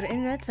have to go to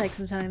internet psych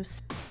sometimes.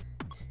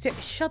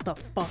 Shut the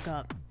fuck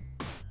up.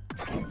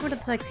 What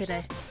did psych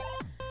today?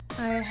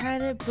 I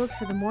had it booked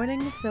for the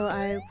morning, so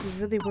I was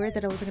really worried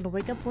that I wasn't going to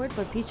wake up for it,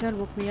 but Peach-chan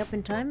woke me up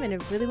in time, and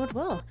it really went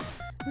well.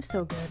 I'm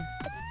so good.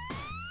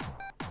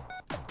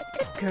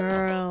 Good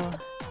girl.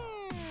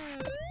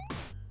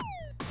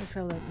 That's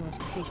probably like the most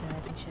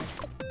patronizing shit.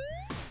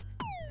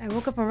 I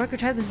woke up on record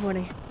time this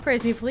morning.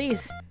 Praise me,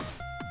 please.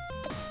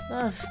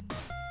 Love.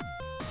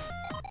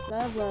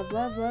 Love, love,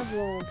 love, love,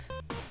 love.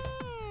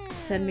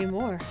 Send me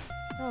more.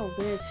 Oh,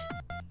 bitch.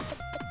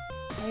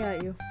 I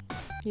got you.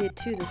 You get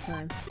 2 this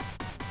time.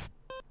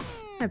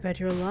 I bet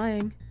you're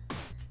lying.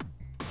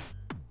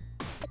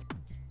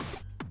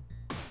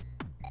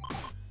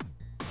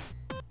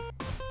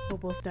 We'll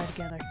both die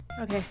together.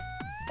 Okay.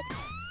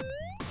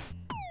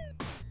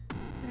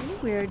 Are you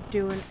think we are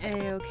doing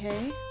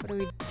A-okay. What are we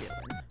doing?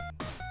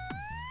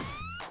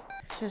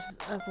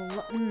 Just up a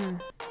lot.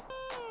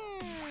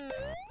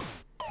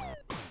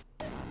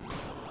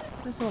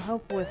 This will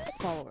help with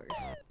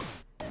followers.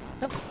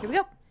 So, here we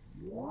go.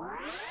 Warm.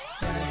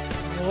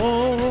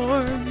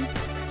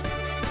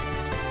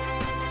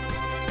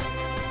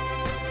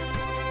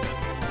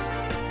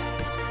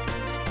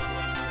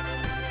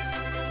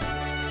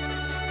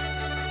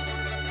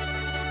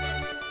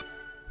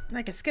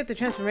 I can skip the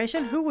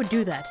transformation? Who would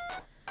do that?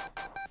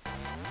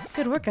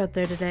 Good work out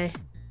there today.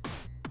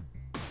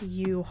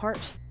 You heart.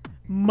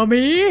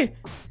 Mummy!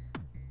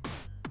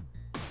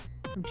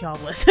 I'm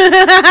jobless.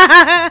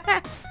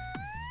 I'm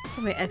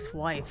my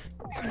ex-wife.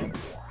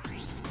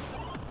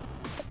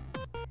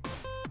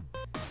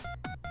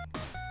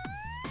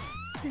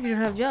 If you don't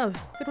have a job,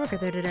 good work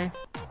out there today.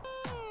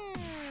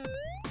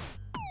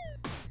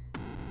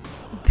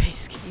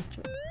 Base game.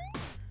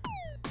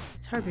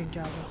 It's hard being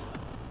jobless.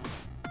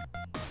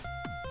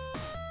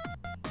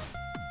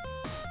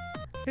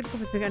 I could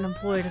cope with being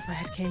unemployed if I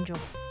had Angel.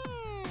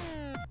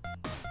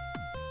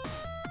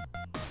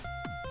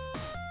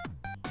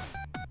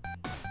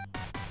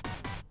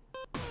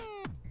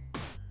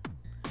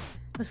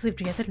 Let's sleep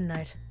together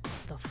tonight.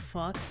 What the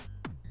fuck?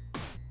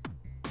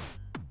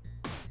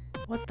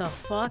 What the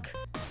fuck?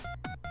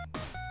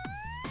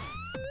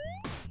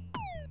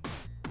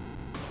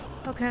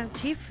 Okay, I'm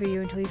cheap for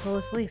you until you fall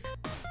asleep.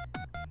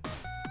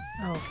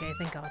 Oh, okay,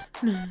 thank God.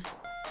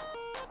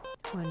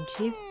 1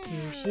 sheep, 2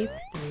 sheep,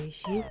 3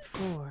 sheep,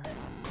 4.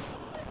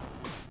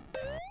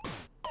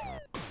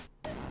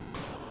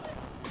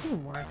 This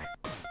didn't work.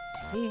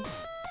 See?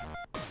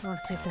 I want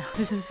to sleep now.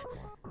 This is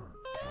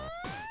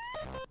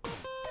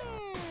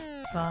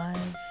 5,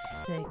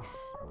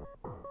 6,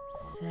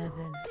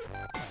 7.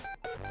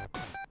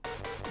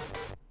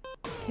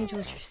 Angel,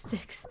 your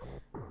 6.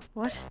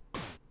 What?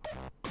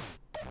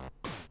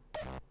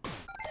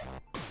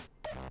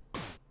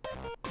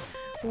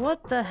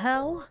 What the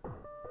hell?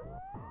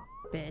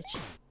 Bitch.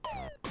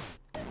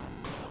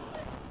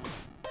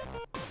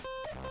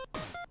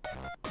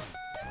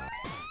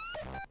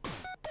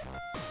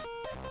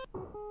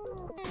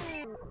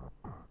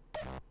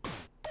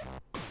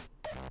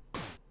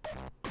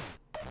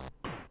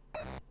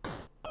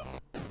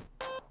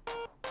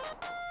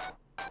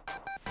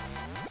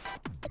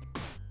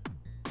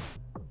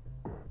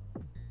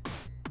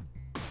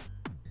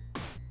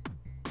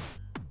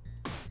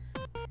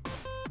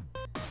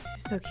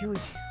 She's so cute when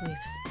she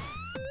sleeps.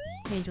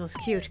 Angel's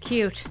cute,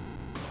 cute. So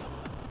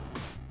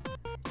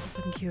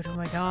fucking cute, oh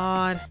my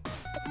god.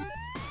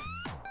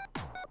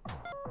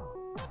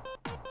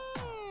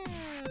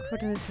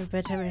 Recording this for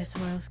bedtime and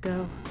someone else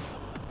go.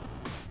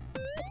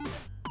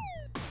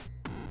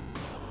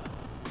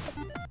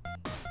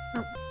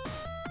 Oh.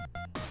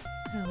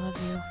 I love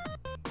you.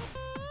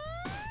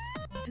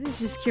 I think it's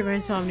just cure my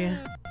insomnia.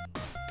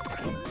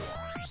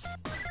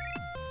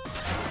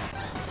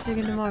 See you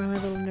again tomorrow, my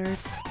little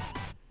nerds.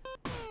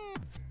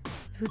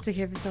 Please take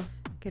care of yourself.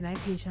 Good night,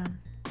 Pichon.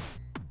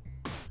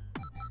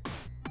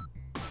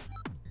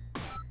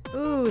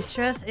 Ooh,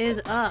 stress is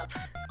up.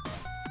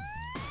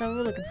 That's what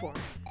we're looking for.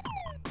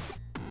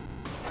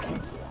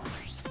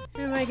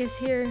 Hey, Mike is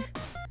here.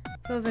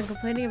 I've been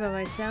complaining about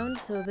my sound,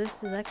 so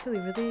this is actually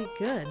really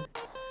good.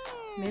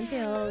 Maybe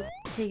I'll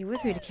take it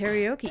with me to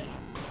karaoke.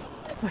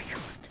 Oh my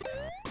god.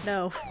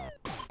 No.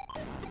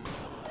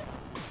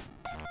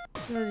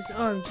 You'll just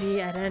OMG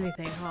at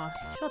anything, huh?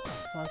 Shut the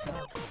fuck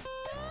up.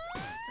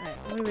 Alright,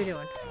 what are we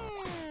doing?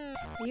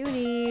 You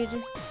need...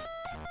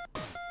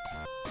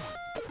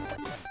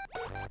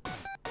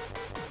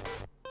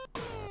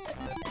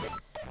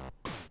 this.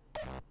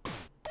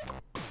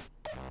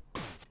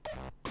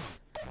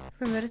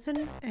 For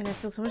medicine, and I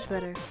feel so much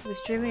better. We're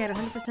streaming at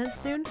 100%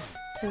 soon,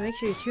 so make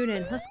sure you tune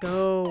in. Let's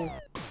go!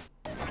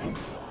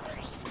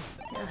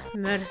 Yeah,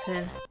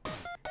 medicine.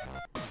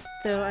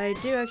 Though I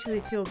do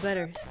actually feel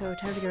better, so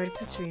time to get ready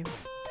for the stream.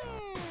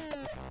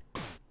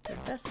 The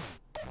best.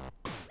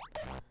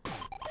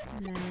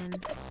 And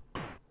then...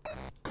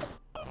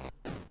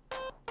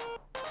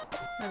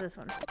 oh, this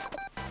one.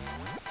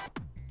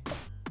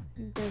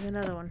 There's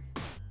another one.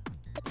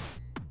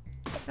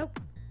 Nope.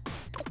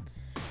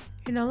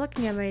 You're not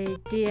looking at my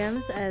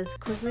DMs as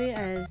quickly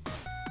as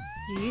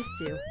you used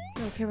to. You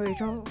don't care about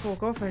your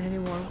girlfriend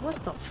anymore.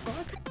 What the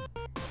fuck?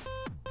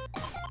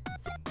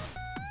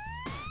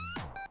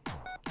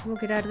 We'll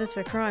get out of this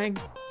by crying.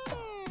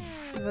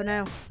 How about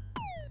now?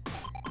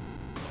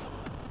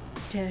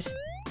 Dead.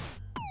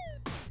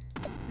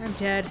 I'm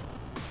dead.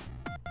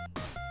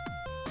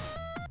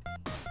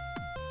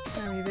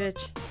 Sorry,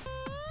 bitch.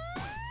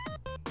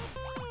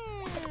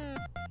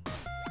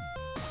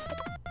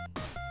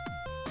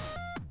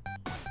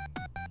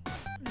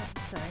 Oh,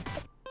 sorry.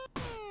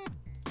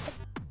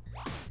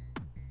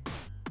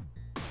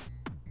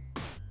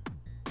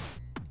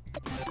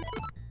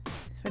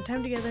 Spend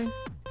time together.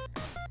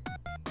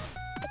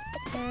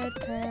 Pet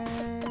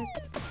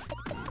pets.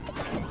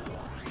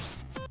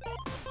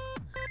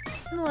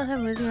 Spend a lot of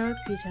time losing around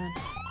with Pichon.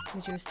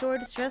 Energy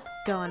restored, stress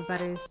gone,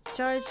 batteries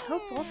charged,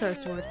 hope also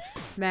restored.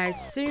 Marriage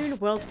soon,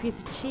 world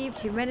peace achieved,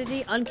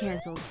 humanity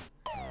uncancelled.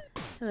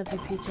 I love you,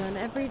 Peachon.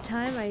 Every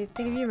time I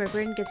think of you, my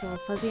brain gets all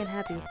fuzzy and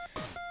happy.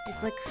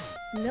 It's like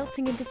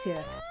melting into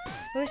syrup.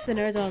 I wish the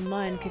nerds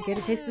online could get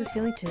a taste of this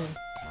feeling too.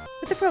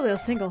 But they're probably all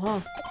single,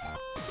 huh?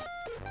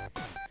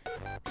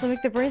 So I'll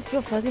make their brains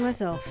feel fuzzy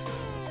myself.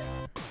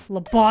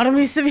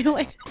 Lobotomy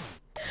simulator?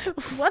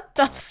 What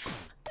the f-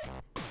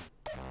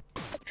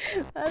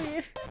 Love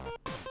you.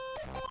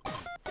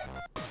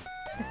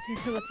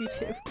 I love you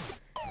too.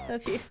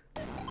 Love you.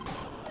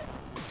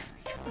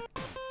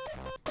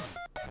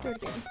 Do it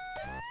again.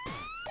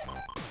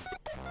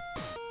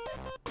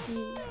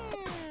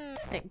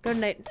 Hey, good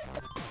night.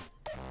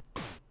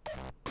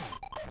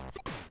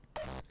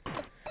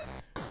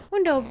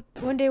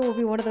 One day we'll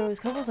be one of those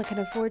couples that can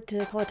afford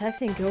to call a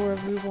taxi and go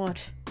wherever we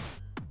want.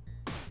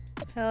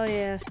 Hell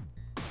yeah.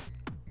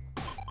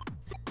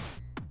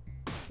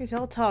 Here's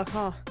all talk,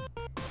 huh?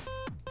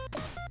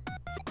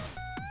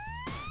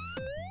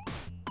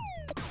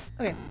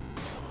 Okay.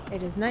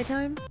 It is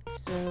nighttime,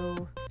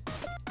 so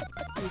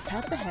we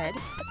pat the head.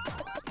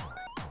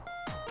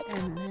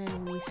 And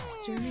then we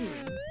stream.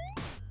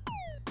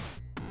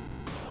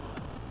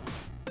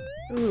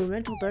 Ooh,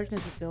 mental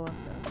darkness would go up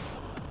though.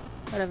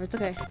 Whatever, it's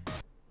okay.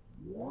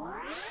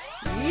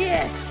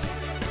 Yes!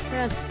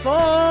 Transform!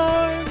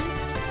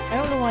 I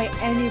don't know why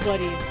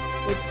anybody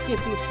would skip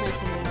these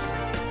transformations.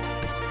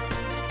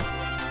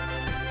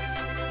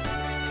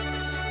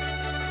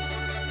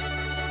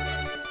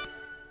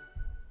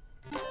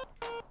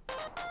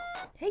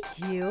 Hey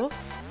you!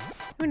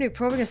 I'm gonna be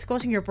probing and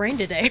squelching your brain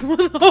today. What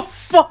the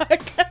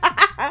fuck?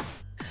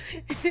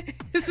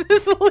 Is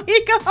this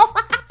illegal?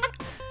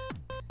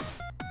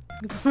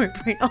 You can probe my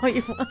brain all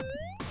you want.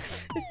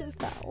 This is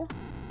foul.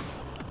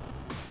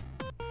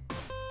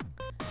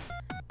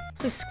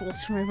 Please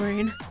squelch my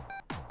brain.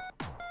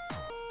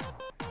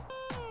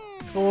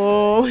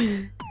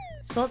 Squelch,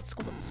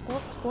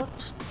 squelch,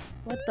 squelch.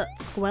 What the?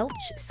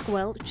 Squelch,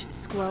 squelch,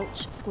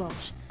 squelch,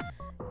 squelch.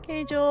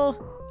 Okay, Joel.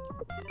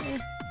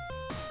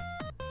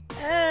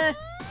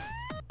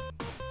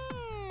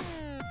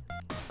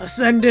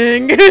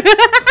 Ascending. Your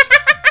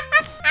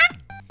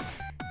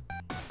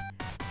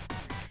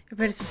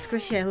brain is so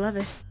squishy, I love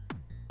it.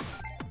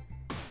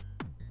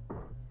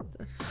 What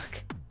the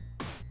fuck?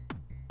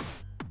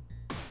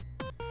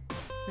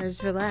 Now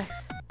just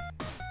relax.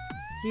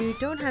 You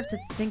don't have to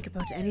think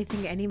about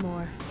anything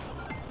anymore.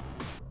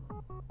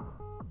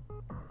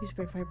 Please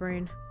break my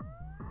brain.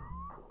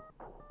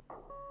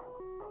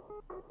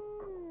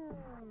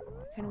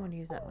 I kinda wanna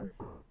use that one.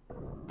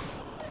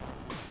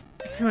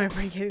 I feel my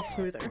brain getting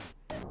smoother.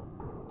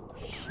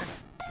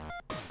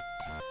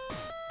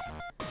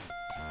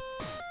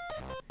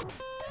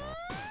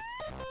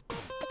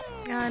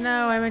 Oh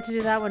no, I meant to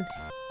do that one.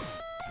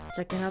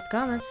 Checking out the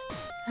comments.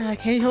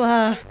 Can you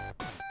laugh?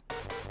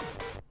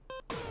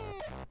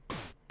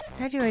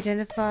 How do you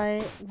identify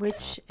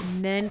which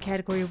Nen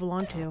category you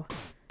belong to?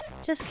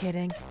 Just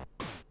kidding.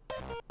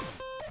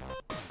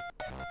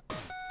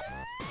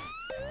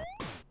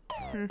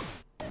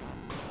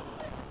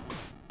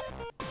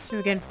 Do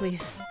again,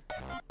 please.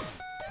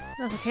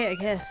 That's okay, I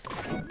guess.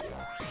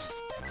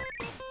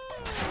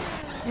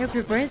 I hope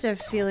your brains are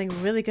feeling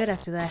really good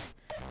after that.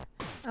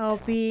 I'll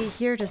be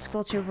here to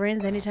squelch your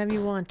brains anytime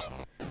you want.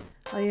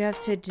 All you have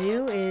to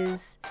do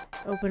is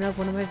open up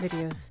one of my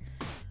videos.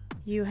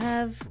 You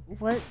have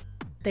what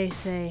they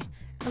say,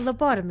 a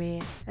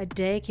lobotomy. A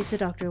day keeps the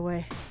doctor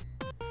away.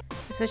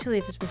 Especially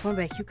if it's performed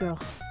by a cute girl.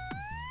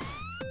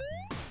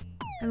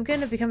 I'm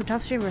gonna become a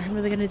top streamer. I'm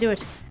really gonna do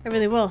it. I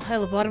really will. I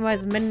lobotomize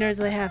as many nerds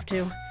as I have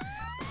to.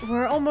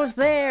 We're almost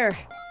there!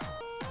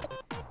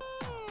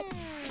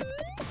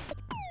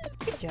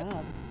 Good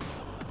job.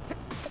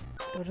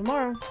 Go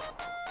tomorrow.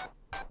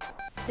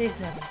 Day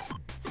 7.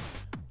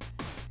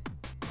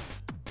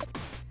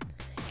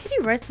 Could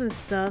you write some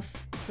stuff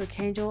for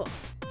Kangel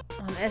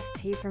on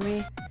ST for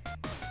me?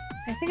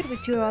 I think it'd be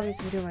too obvious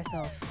if I do it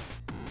myself.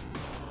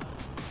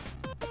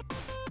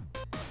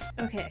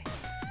 Okay.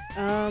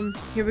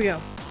 Here we go.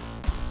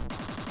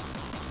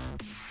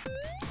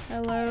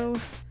 Hello.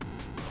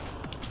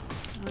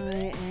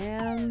 I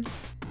am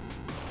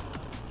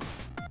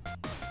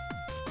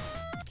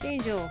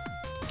Kangel.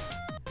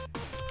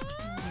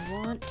 I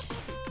want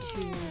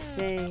to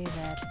say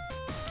that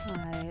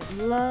I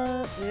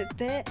love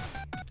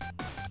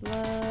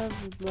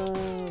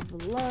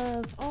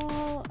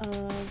all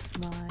of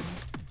my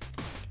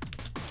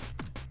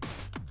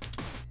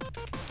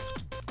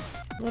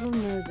little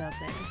nerds out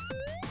there.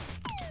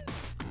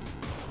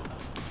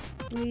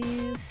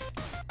 Please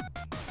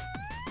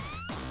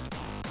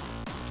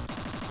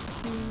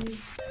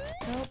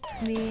help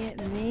me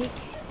make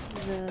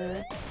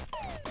the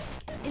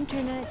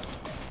internet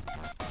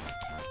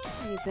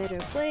a better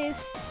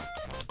place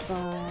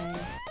by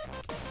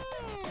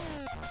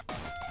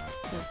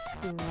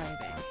subscribing.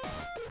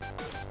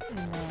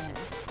 And then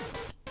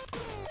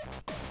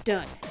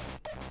done.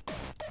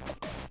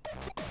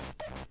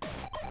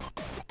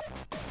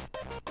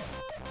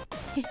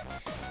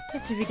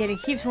 This should be getting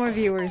heaps more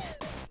viewers.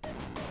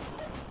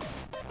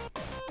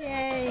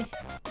 Yay!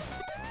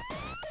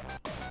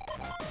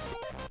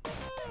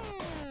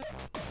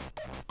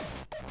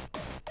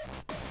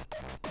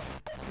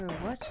 Or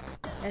what?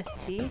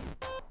 ST?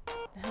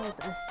 The hell is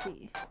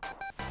ST?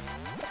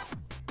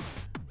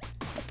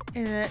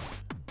 Internet.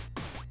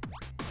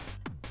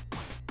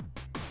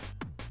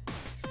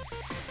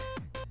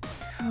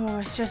 Oh,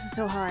 my stress is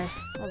so high.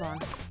 Hold on.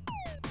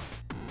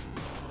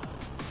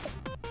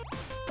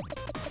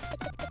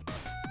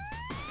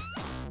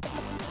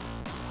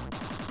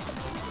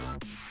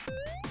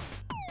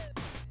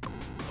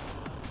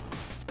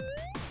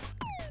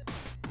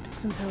 Took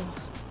some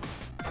pills.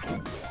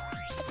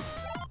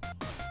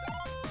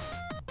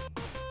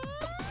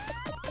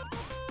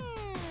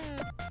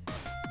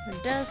 My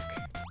desk.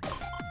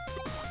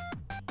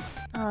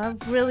 Oh,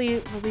 that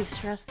really relieves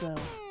stress though.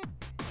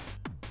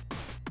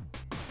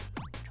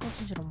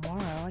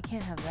 Tomorrow. I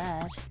can't have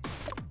that.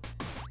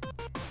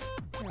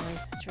 That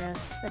raises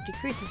stress. That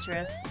decreases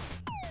stress.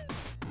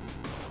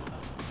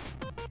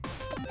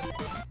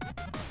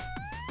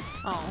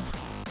 Oh.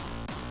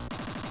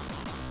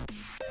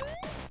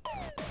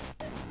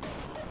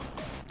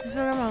 There's a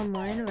program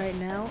online right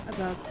now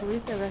about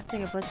police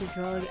arresting a bunch of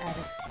drug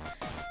addicts.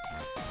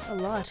 It's a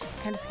lot. It's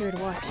kind of scary to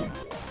watch.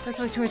 Don't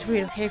smoke too much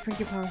weed, okay?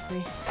 Frankie promised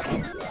me.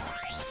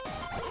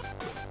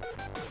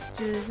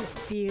 Just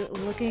be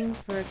looking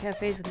for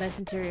cafes with nice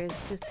interiors.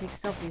 Just take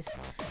selfies.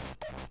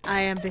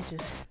 I am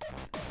bitches.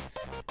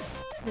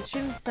 The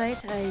streaming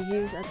site I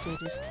use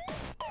updated.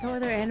 No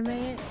other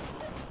anime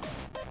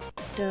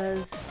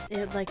does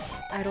it like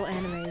idol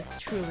animes,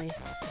 truly.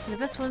 And the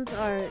best ones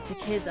are the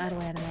kids' idol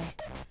anime.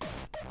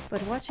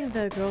 But watching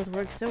the girls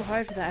work so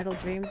hard for the idol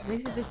dreams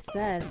makes me a bit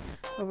sad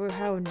over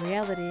how in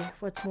reality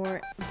what's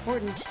more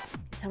important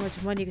is how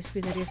much money you can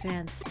squeeze out of your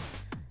fans.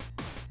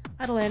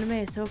 Idol anime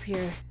is so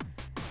pure.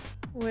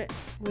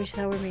 Wish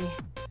that were me.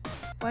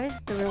 Why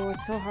is the real world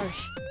so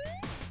harsh?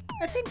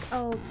 I think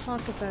I'll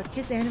talk about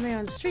kids anime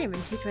on stream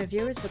and teach my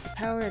viewers about the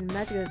power and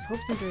magic of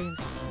hopes and dreams.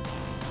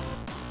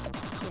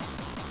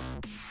 Yes.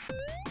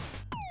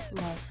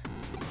 Love.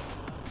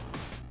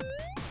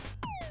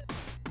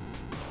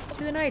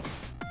 To the night!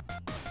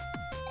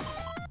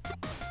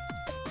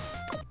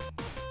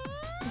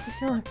 I just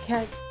feel like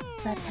that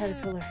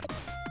caterpillar.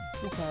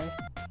 I'm sorry.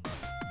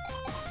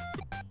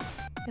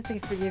 Guess I can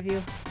forgive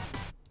you.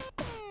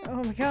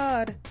 Oh my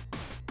god!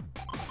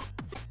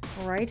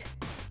 Alright.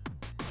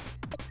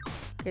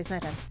 Okay, it's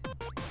nighttime.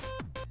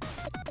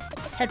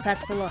 Head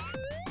pats for luck.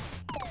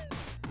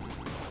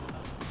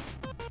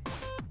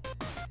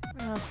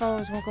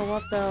 Followers won't go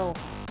up though.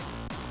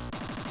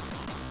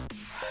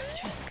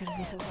 Stress is gonna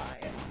be so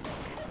high.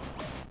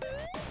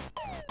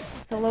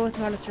 It's the lowest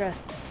amount of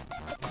stress.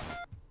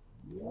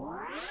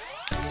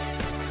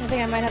 I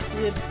think I might have to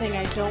do the thing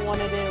I don't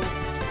want to do.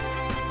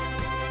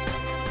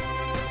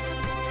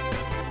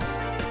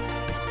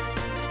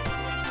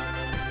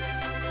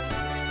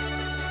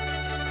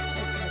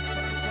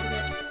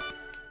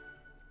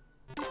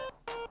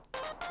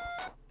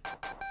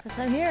 Yes,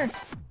 I'm here.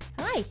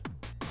 Hi.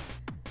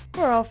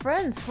 We're all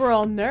friends. We're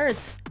all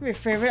nerds. I'm your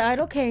favorite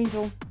idol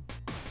angel.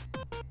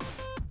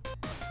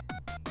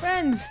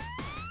 Friends.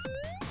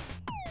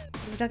 What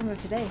are we talking about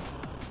today?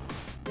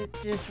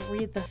 Just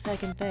read the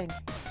fucking thing.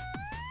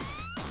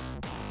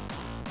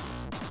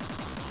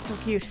 So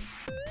cute.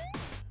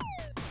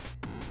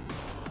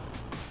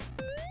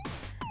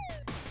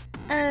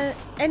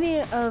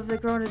 Any of the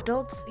grown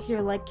adults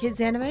here like kids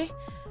anime?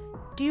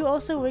 Do you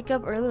also wake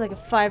up early like a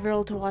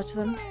 5-year-old to watch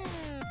them?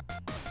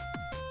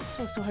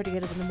 It's so hard to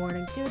get up in the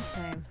morning. Dude,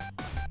 same.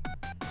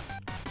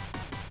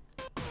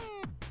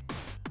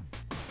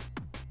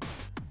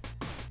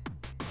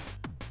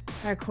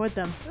 I record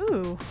them.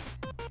 Ooh.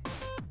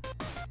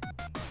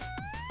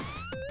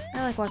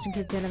 I like watching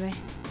kids anime.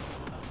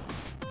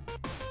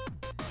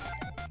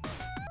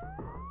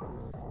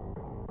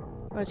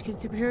 Watch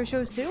kids superhero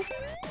shows too?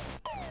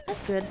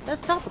 That's good.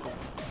 That's topical.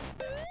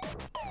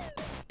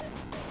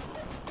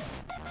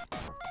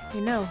 You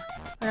know,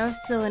 when I was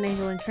still an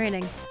angel in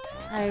training,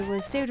 I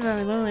was saved by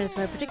my loneliness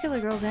by a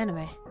particular girl's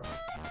anime.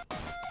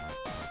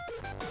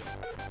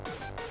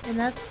 And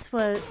that's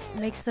what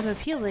makes them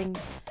appealing,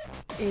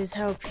 is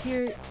how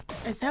pure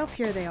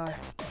they are.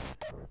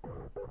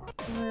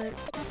 We're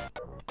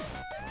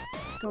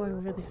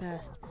going really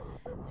fast.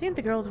 I think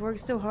the girls work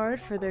so hard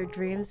for their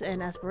dreams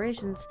and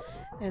aspirations,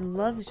 and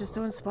love is just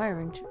so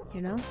inspiring,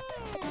 you know?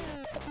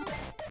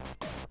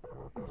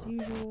 As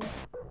usual.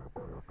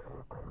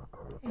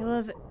 I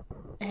love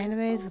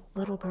animes with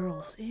little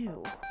girls.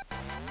 Ew.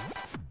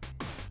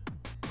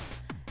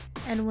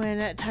 And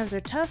when times are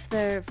tough,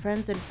 their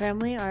friends and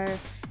family are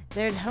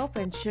there to help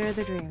and share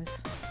their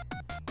dreams.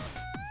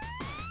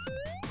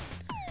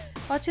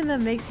 Watching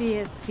them makes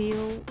me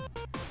feel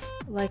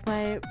like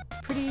my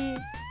petty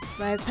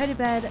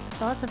bad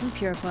thoughts have been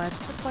purified.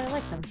 That's why I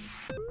like them.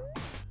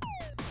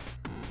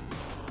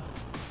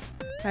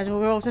 Magical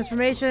girl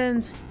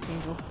transformations!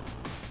 Angel.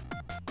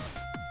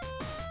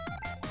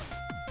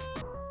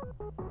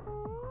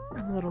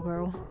 I'm a little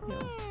girl. Yo.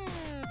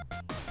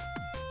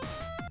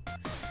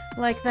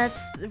 Like, that's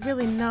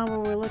really not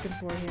what we're looking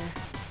for here.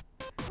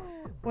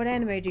 What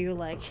anime do you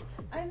like?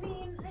 I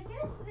mean, I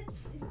guess it's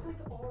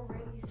like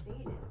already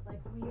stated. Like,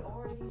 we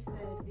already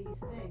said these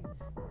things.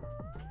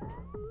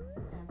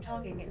 And I'm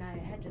talking and I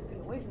had to be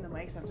away from the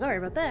mic, so I'm sorry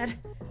about that.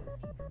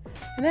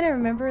 And then I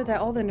remember that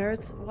all the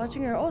nerds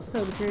watching are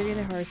also the purity in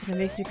their hearts, and it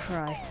makes me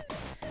cry.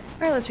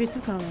 Alright, let's read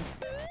some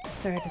comments.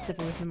 Sorry, I had to step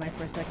away from the mic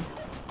for a second.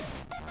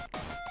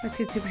 Let's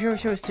get superhero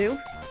shows too?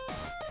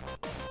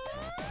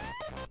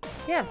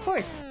 Yeah, of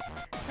course.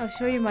 I'll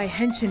show you my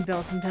henshin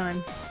bell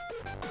sometime.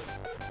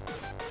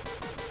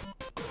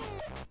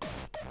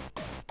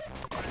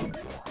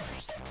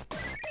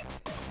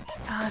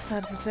 Ah, so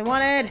that's what I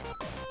wanted!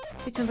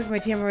 Bitch, don't look at my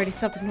team already.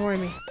 Stop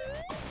ignoring me.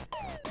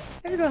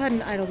 Every girl had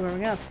an idol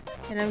growing up,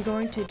 and I'm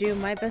going to do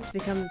my best to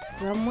become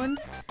someone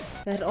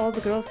that all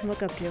the girls can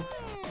look up to.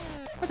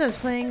 Once I was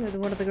playing with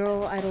one of the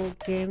girl idol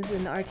games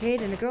in the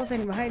arcade, and a girl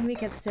standing behind me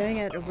kept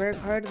staring at a rare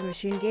card the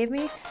machine gave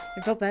me,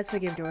 and felt bad, so I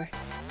gave it to her.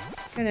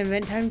 Gonna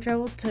invent time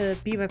travel to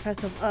beat my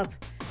past self up.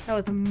 That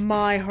was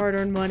my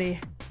hard-earned money.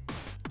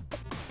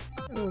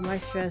 Ooh, my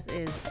stress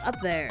is up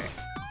there.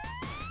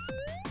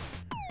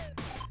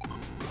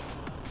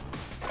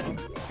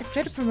 I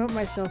tried to promote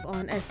myself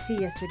on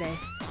ST yesterday,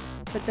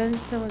 but then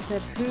someone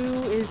said,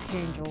 "Who is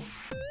Kangel?"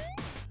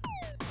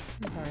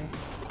 I'm sorry.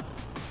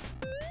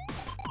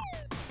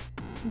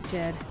 I'm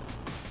dead.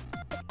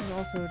 I'm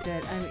also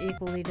dead. I'm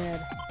equally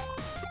dead.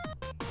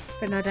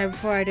 Better not die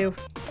before I do.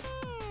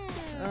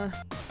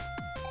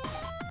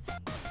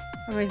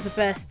 Always the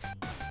best.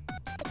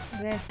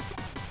 Okay.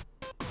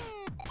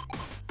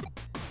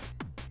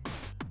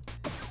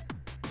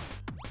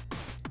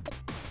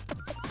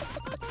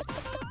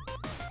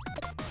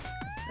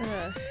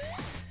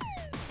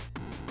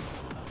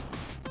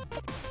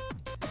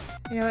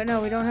 You know what?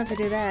 No, we don't have to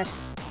do that.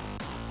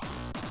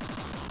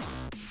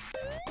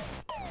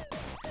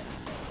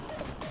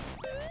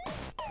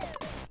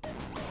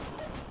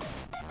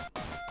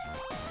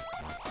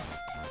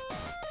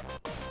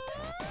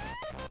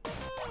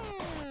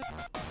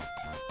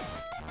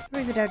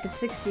 Brings it down to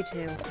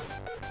 62.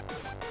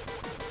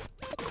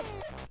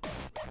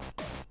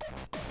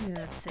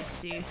 Yeah,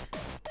 60.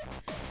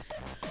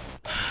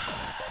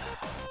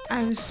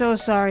 I'm so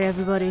sorry,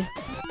 everybody.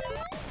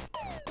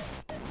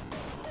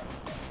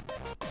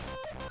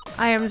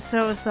 I am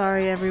so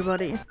sorry,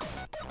 everybody.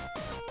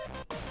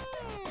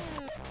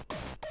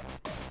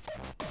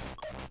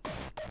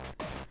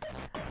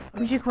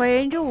 Ujikoi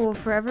Angel will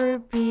forever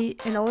be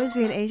and always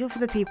be an angel for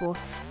the people.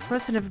 For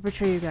us to never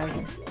betray you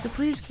guys. So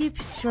please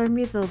keep showing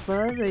me the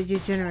love that you're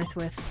generous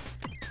with.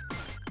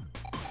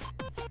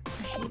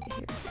 I hate it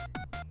here.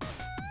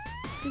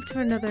 Thanks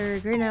for another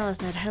great night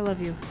last night. I love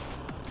you.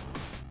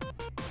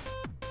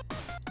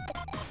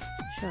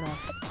 Shut up.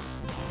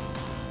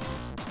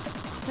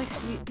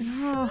 Sexy.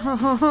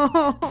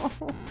 No.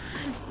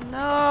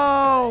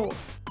 No.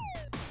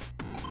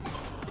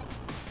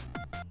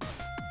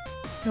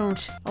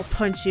 Don't. I'll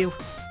punch you.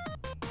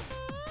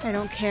 I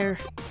don't care.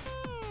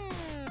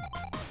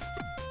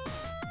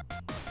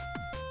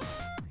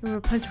 I'm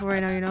punchable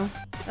right now, you know?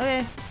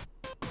 Okay.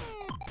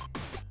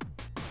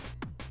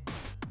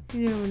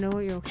 You don't even know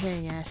what you're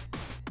okay at.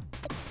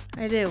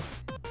 I do.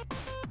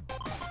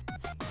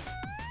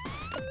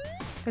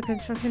 The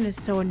construction is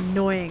so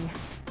annoying.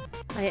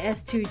 My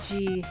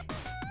S2G.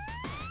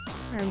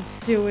 I'm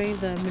suing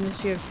the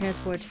Ministry of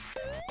Transport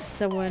if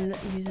someone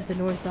uses the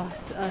noise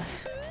docks to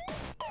us.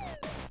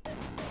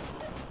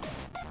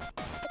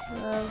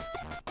 Love.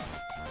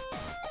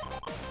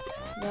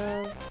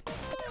 Love.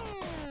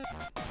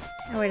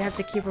 Oh wait, I have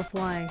to keep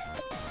replying.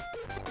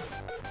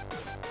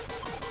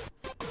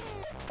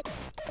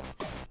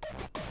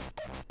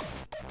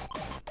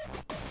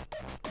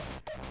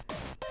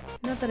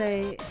 Not that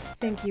I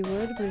think you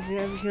would, but if you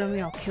ever kill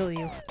me, I'll kill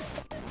you.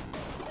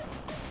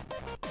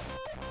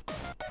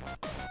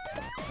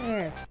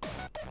 There.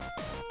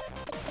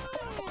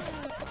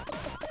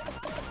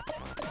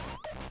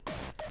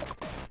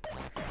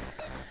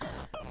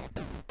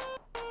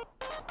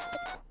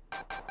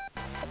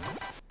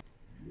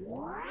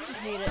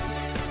 I hate it.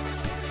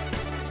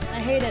 I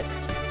hate it.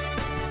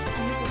 I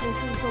hate that this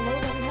is the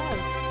load that we have.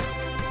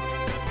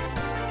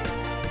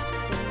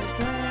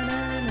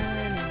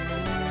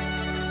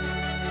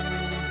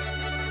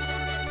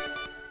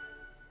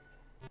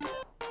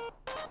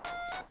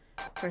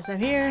 First time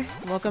here.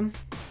 Welcome.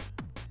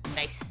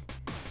 Nice.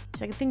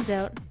 Checking things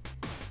out.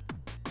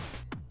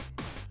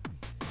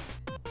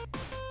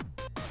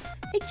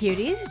 Hey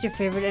cuties, it's your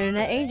favorite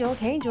internet angel,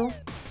 Kangel.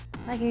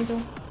 Hi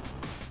Kangel.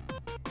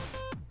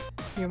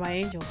 You're my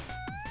angel.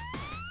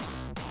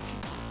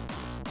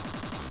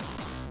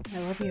 I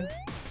love you.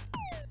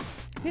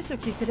 You're so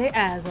cute today,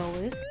 as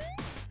always.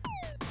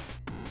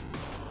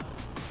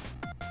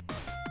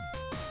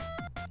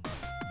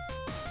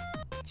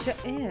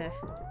 Yeah.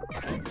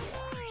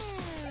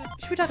 What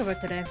should we talk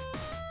about today?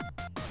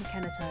 I'm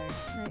kinda tired.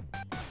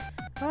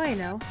 Oh, I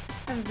know.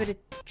 I have a bit of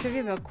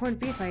trivia about corned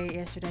beef I ate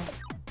yesterday.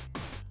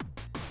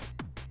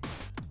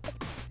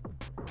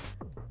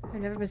 I've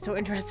never been so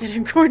interested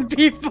in corned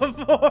beef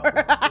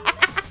before.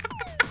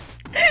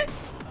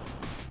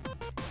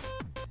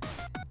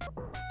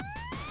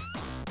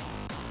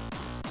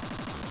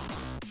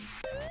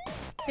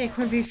 Hey,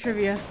 corned beef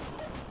trivia.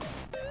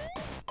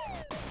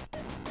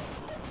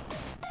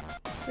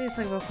 Please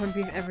talk about corned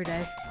beef every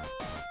day.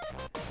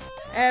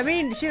 I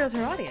mean, she knows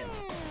her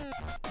audience.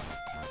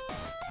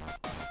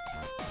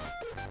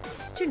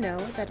 Did you know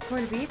that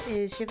corned beef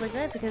is shaped like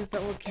that because the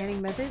old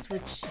canning methods,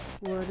 which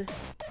would...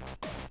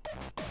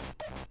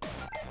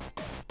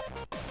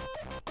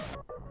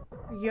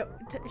 Yo,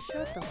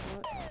 shut the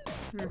fuck.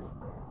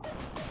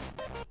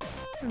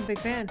 I'm a big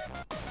fan.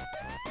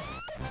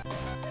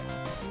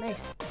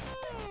 Nice.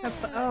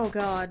 Oh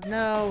god,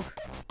 no.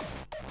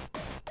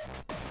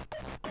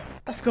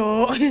 Let's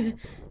go.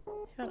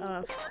 Shut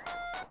up.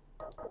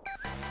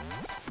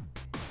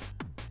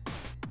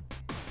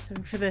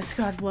 Something for this,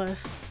 God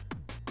bless.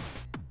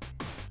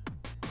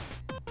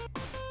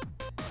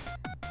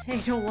 Hey,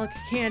 don't look,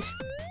 you can't.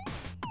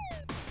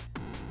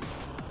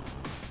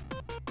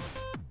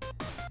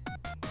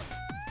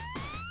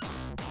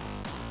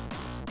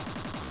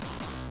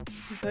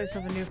 You got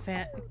yourself a new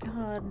fan.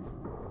 God.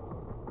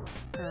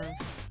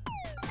 Curves.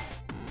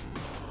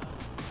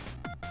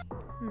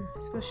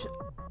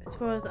 I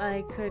suppose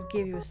I could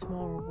give you a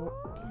small reward.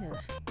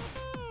 Yes.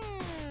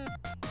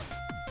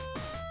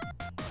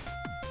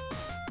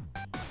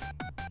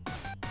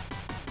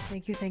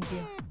 Thank you, thank you.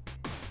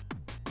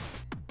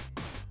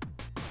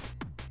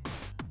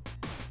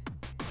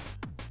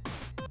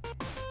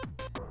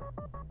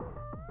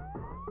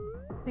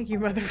 Thank you,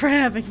 mother, for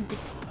having me.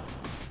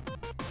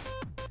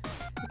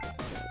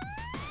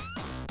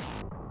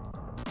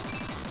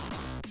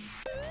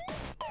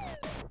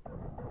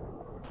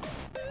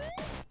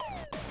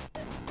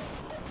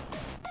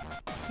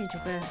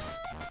 Angel best.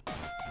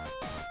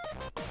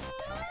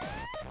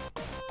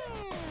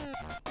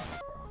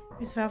 I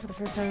just found for the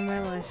first time in my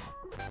life.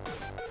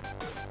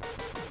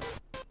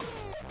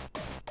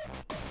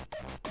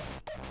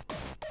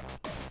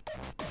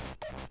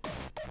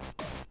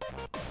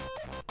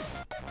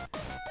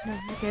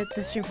 Never forget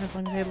this stream for as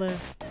long as I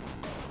live.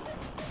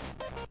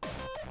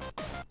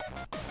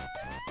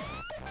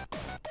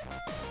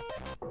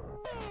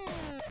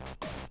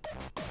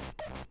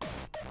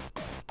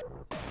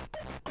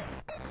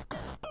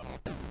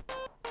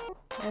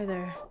 Hi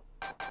there.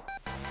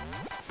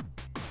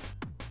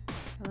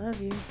 I love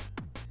you.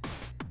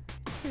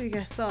 See what you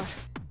guys thought.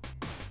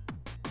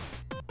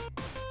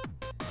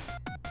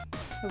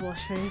 The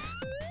blush face.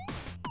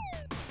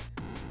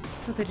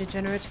 Filthy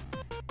degenerate.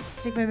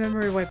 Take my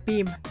memory wipe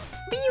beam.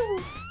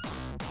 Pew!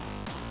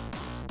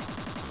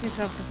 Here's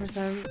for the first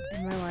time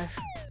in my life.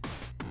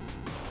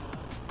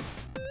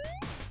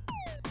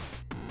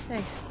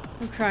 Thanks.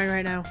 I'm crying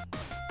right now.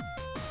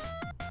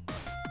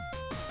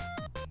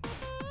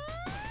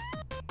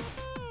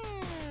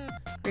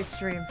 Great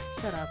stream.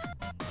 Shut up.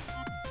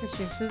 Great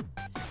stream.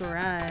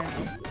 Subscribe.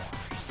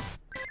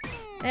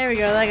 There we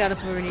go. That got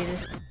us where we needed.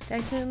 Did I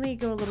accidentally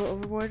go a little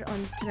overboard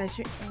on tonight's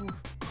stream? Oh,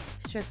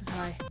 stress is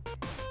high.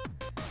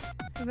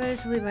 I better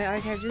to leave my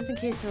archive just in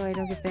case so I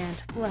don't get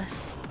banned.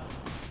 Bless.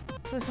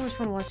 It was so much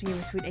fun watching you,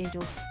 my sweet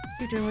angel.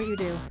 Keep doing what you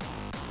do.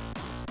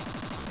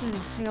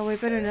 I got way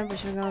better numbers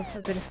showing off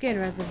a bit of skin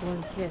rather than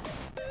blowing a kiss.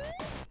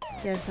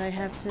 Yes, I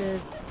have to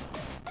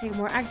take a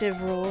more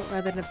active role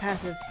rather than a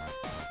passive.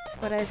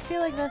 But I feel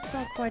like that's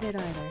not quite it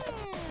either.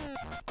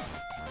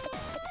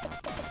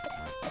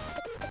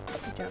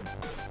 Good job.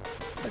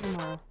 For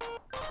tomorrow.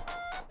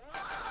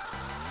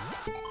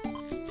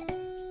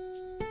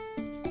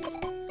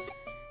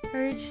 I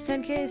reached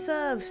 10k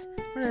subs!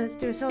 I'm gonna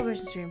do a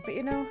celebration stream, but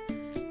you know,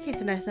 it's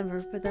a nice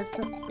number, but that's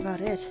about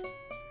it.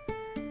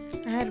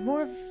 I had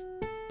more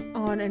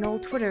on an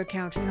old Twitter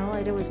account, and all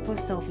I did was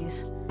post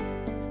selfies.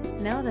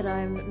 Now that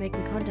I'm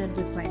making content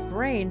with my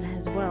brain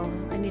as well,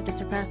 I need to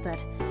surpass that.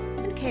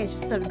 10k is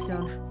just a stepping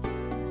stone.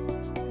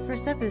 The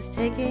first step is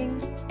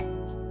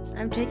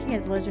I'm taking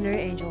as legendary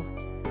angel,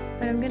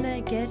 but I'm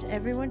gonna get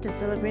everyone to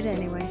celebrate it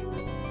anyway.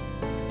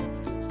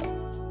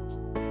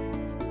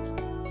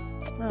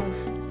 Love.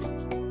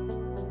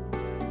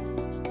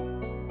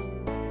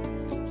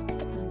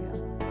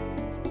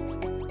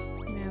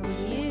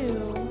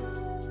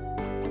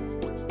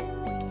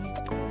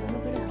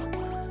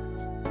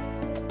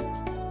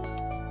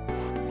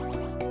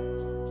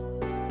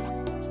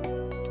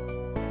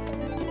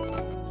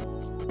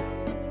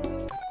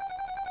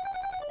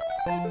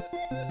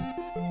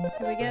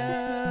 Here we go.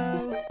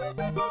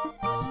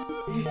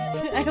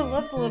 I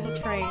love the little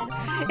train.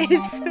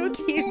 It's so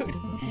cute.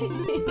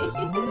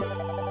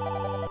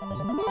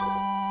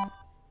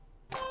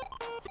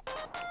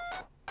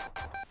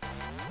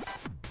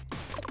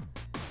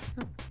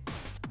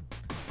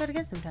 Try it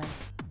again sometime.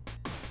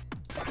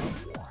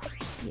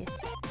 Yes.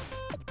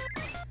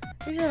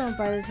 Usually I don't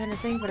buy this kind of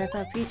thing, but I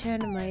thought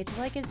Peach-chan might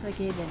like it, so I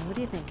gave in. What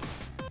do you think?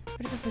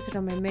 What if I post it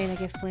on my main and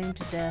I get flamed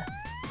to death?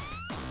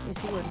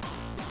 Yes, you would.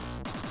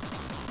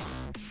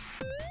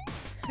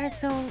 I had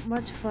so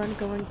much fun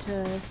going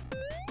to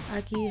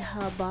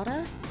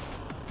Akihabara,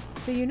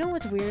 but you know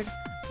what's weird?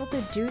 All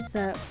the dudes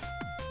that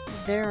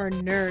there are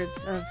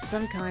nerds of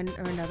some kind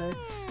or another,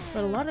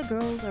 but a lot of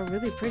girls are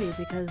really pretty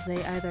because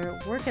they either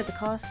work at the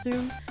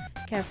costume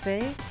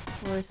cafe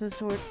or some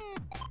sort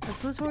of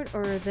some sort,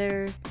 or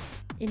they're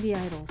indie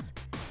idols.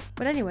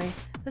 But anyway,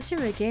 let's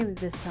stream a game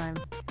this time.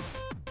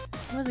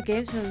 It was the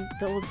games from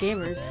the old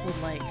gamers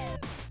would like.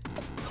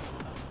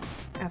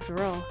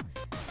 After all,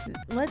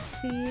 let's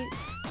see,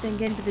 then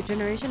get into the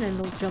generation and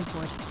they'll jump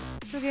forward.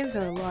 New games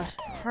are a lot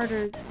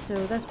harder, so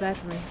that's bad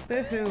for me.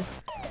 Boo-hoo.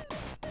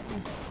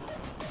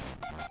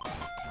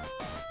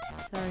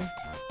 Sorry.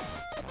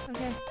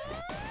 Okay.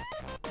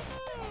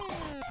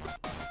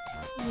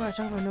 Wow,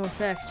 talk about no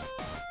effect.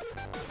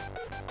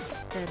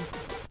 Dead.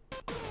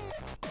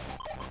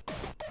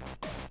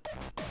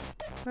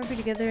 Might be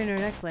together in our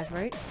next life,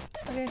 right?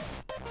 Okay.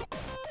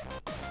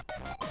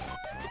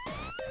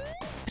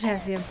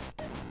 Potassium.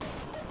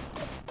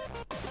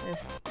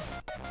 This.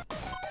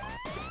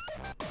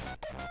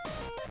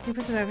 Can you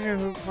put some effort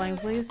in replying,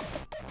 please?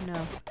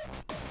 No.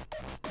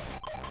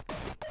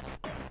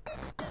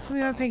 Tell me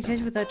you aren't paying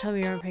attention without telling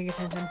me you aren't paying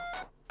attention.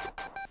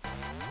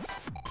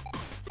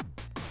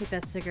 Hate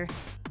that sticker.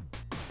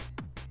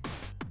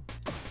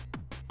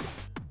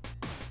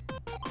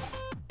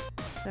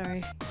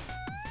 Sorry.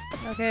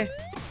 Okay.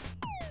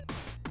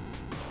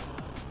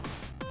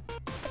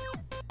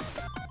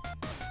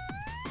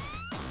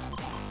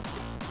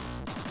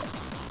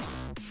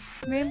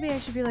 Maybe I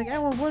should be like, I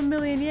want 1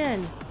 million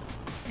yen!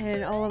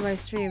 And all of my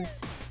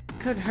streams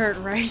could hurt,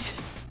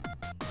 right?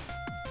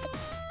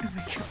 Oh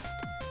my god.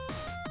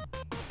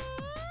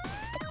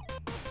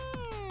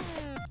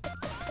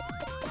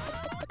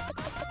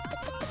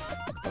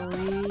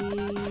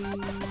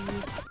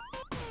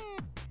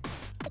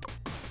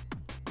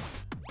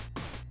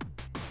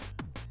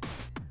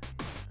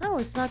 Oh,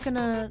 it's not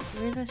gonna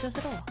raise my stress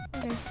at all.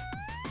 Okay.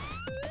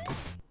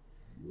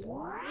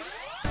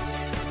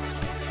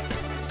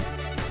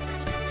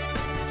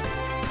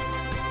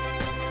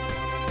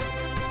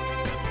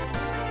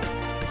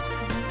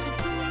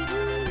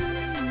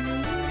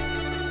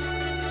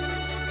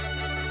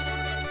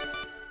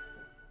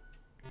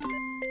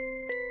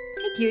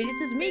 Hey cutie,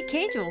 this is me,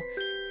 Kangel.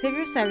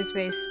 Savior of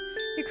cyberspace.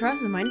 Your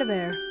cross is mine to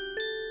bear.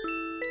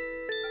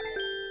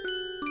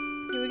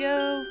 Here we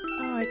go.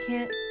 Oh, I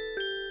can't.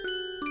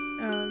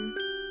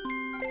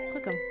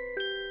 Click them.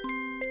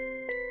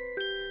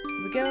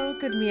 Here we go.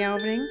 Good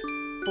meowing.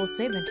 Bold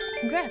statement.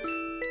 Congrats.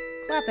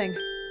 Clapping.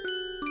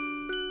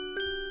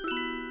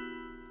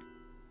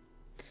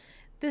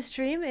 This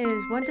stream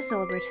is one to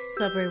celebrate.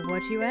 Celebrate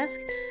what, you ask?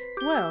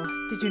 Well,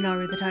 did you not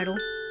read the title?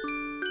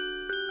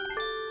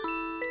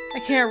 I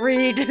can't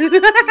read.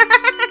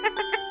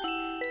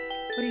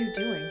 What are you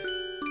doing?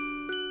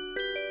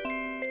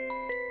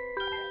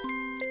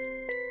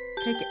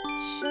 Take it.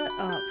 Shut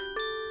up.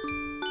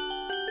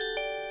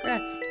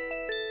 Congrats.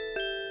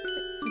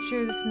 I'm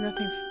sure this is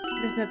nothing.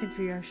 There's nothing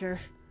for you, I'm sure.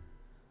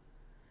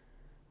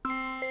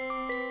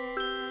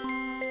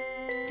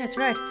 That's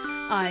right.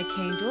 I,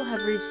 Kangel,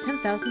 have reached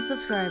 10,000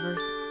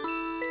 subscribers.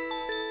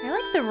 I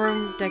like the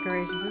room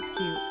decorations. It's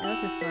cute. I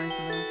like the stars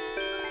the most.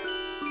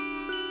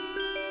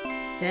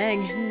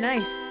 Dang,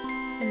 nice.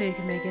 I knew you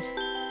could make it.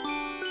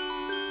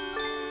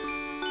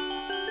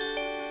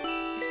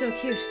 You're so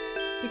cute.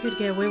 You could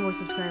get way more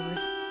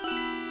subscribers.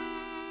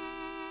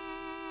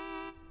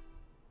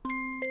 I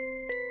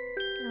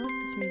like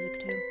this music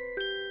too.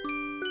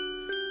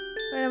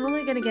 But I'm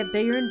only gonna get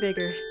bigger and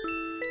bigger.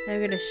 And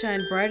I'm gonna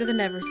shine brighter than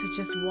ever, so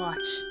just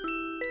watch.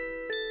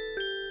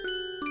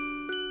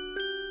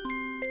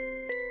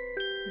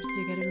 Or just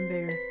you get even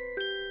bigger.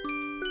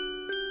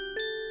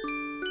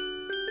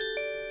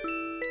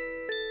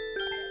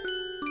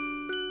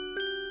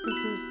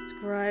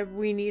 Subscribe.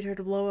 We need her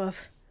to blow up.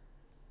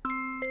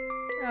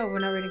 Oh, we're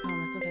not reading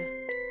comments. Okay.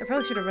 I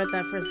probably should have read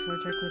that first before I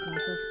tried clicking on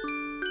stuff.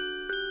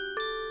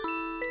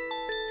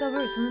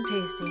 Celebrate with something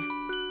tasty.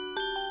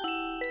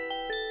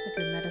 Like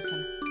your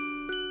medicine.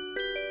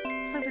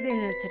 What's up with the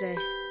internet today?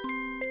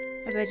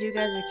 I bet you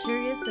guys are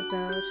curious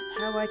about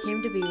how I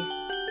came to be. I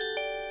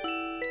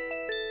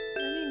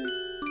mean,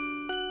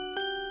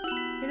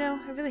 you know,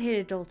 I really hate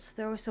adults.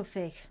 They're always so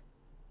fake.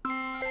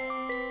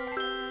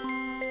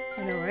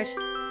 I know, right?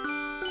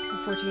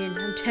 I'm 14.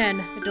 I'm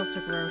 10. Adults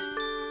are gross.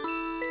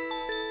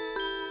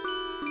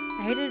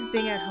 I hated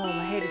being at home.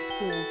 I hated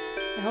school.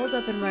 I holed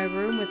up in my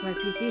room with my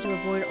PC to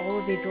avoid all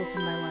of the adults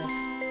in my life.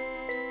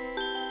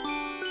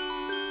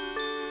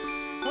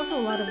 Also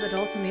a lot of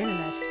adults on the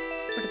internet,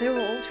 but they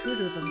were all true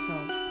to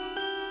themselves.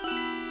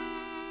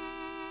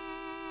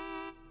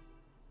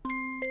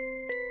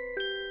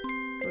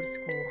 Go to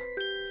school.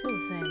 Feel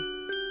the same.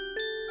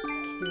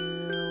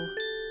 Kill.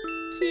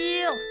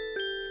 Kill!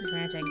 She's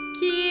ranting.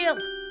 Kill!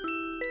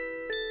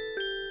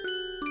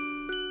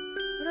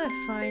 Where do I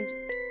find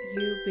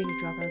you being a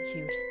dropout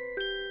cute?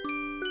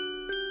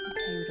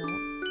 Because you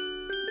don't.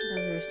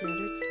 Those are your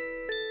standards.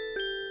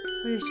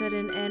 Well, you're shut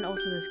in and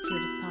also this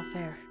cute. It's not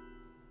fair.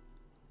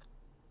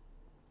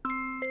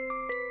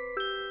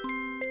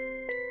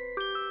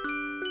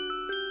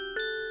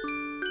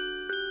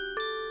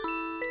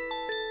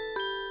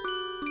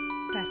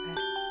 Bad.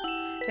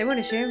 They weren't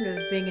ashamed of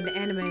being into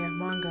anime or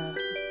manga,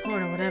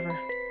 porn or whatever.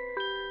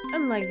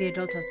 Unlike the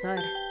adults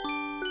outside.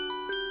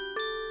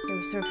 They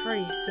were so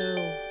free, so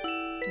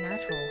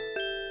Natural.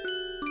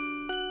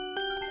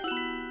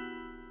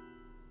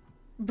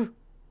 Buh.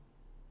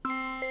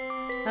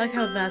 I like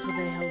how that's what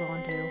they held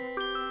on to.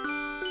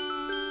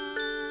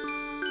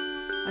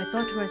 I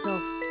thought to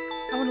myself,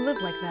 I want to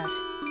live like that.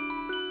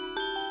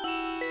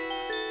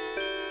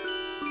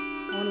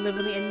 I want to live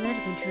on the internet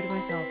and be true to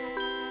myself.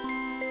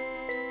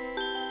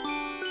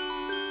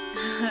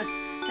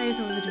 I guess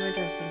it wasn't too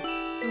interesting.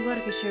 I'm glad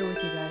I could share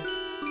with you guys.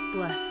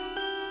 Bless.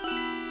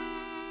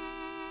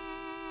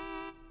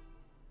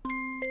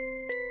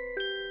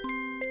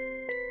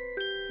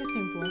 I guess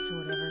saying bless or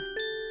whatever.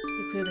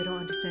 You clearly don't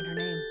understand her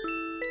name.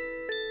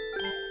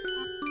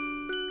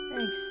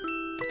 Thanks.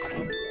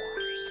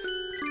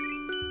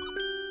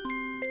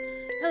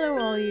 Hello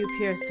all you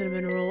pure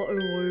cinnamon roll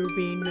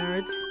bean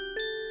nerds.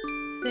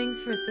 Thanks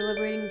for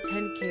celebrating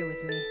 10K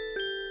with me.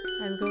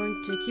 I'm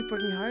going to keep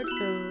working hard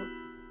so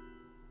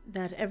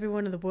that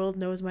everyone in the world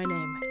knows my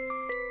name.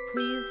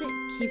 Please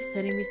keep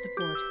sending me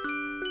support.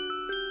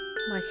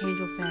 Mike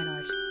Angel fan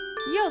art.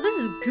 Yo, this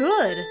is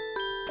good!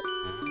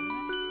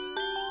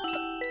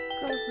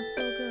 Oh, this is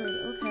so good.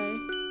 Okay.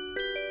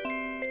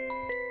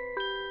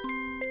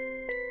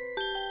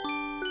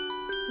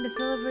 And to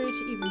celebrate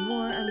even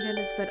more, I'm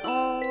gonna spend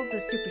all the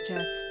super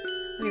chats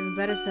on even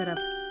better setup.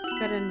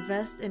 Gotta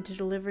invest into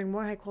delivering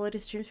more high quality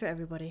streams for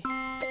everybody.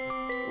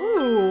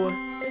 Ooh!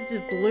 It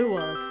just blew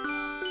up.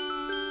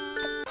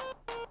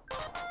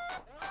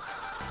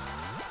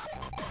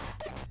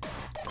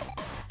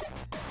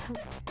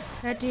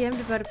 I DM'd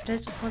about a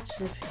potential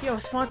sponsorship. Yo,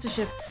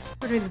 sponsorship!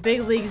 We're doing the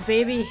big leagues,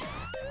 baby!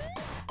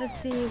 Let's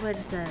see what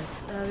it says.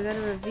 We got a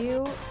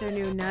review their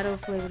new natto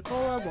flavored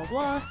cola, blah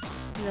blah.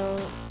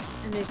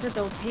 And they said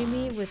they'll pay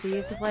me with the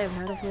year's supply of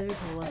natto flavored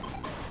cola.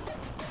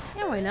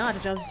 Yeah, why not? A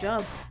job's a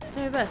job.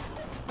 Do my best.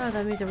 Wow,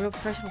 that means I'm a real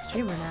professional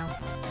streamer now.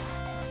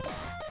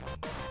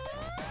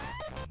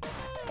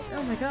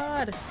 Oh my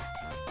god!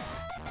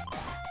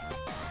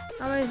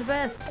 How the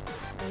best?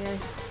 Okay.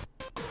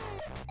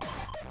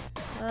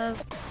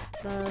 Love.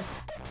 Love.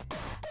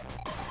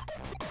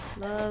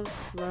 Love.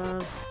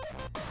 Love.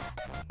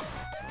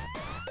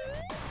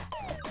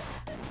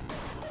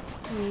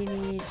 We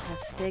need to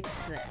fix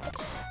that.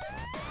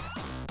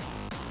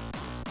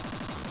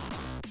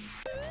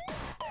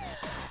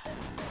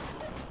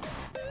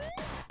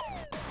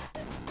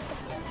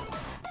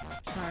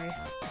 Sorry.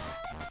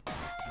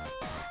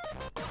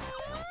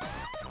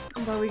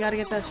 But we gotta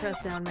get that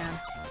stress down, man.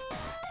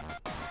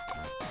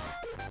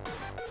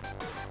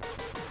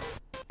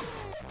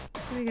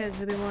 What do you guys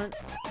really want?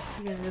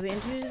 You guys really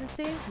into this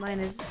day? Mine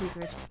is a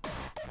secret.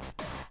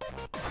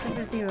 I'm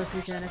thinking about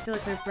future, and I feel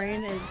like my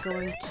brain is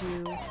going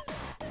to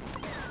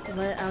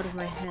let out of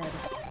my head.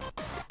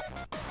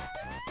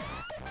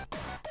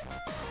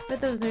 Bet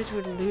those nerds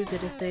would lose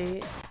it if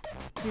they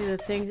knew the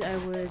things I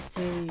would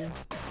say to you.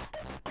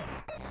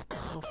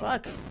 Well,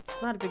 fuck.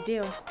 It's not a big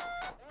deal.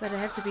 But I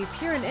have to be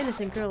pure and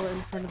innocent girl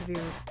in front of the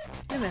viewers.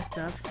 I messed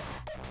up.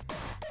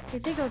 I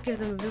think I'll give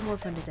them a bit more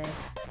fun today.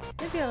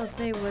 Maybe I'll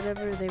say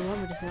whatever they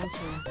want me to say on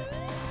stream.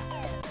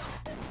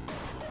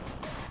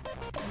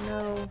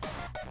 No.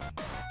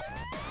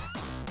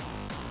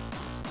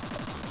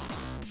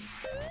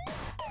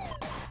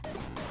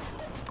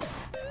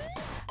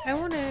 I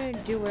want to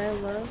do what I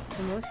love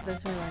the most for the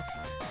rest of my life.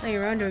 Laying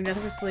around doing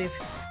nothing but sleep.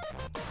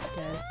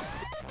 Dead.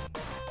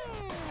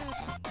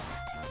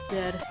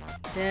 Dead.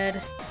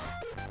 Dead.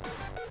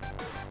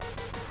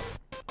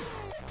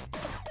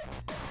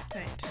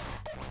 Right.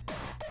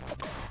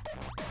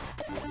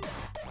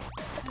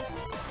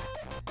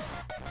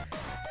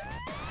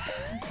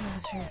 Let's see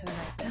what's here for the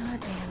night. God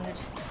damn it.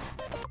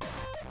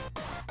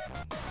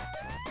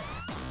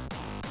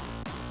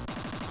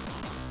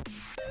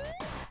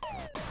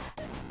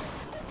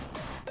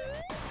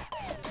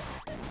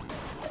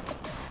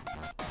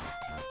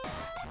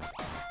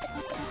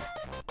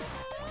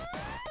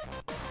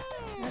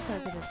 That's not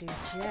gonna do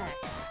jack.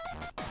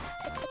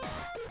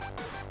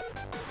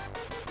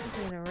 It's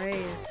gonna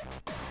raise.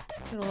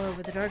 It's gonna lower,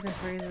 but the darkness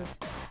raises.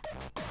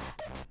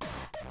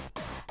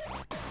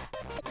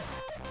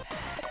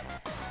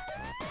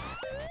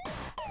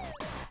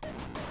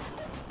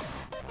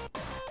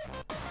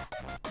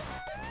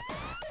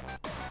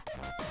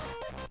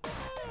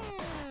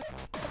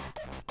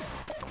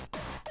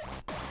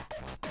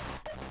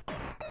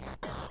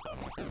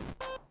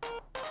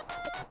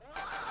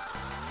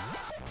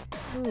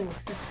 Ooh,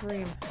 the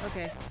scream.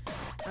 Okay.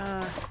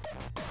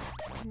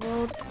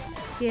 We'll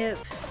skip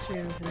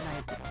streaming for the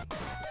night.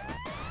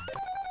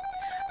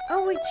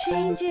 Oh, it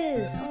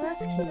changes! Oh,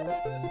 that's cute.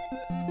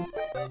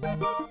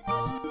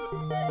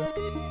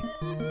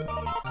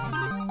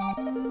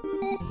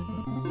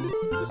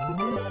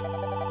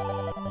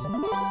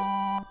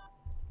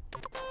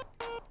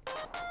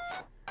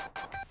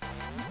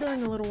 I'm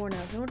feeling a little worn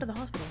out, so I went to the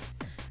hospital.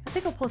 I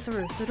think I'll pull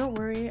through, so don't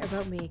worry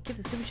about me. Keep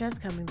the super chats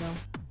coming, though.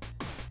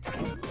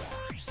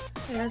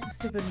 Yeah, that's a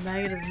stupid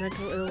maggot of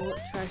mental ill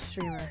trash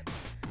streamer.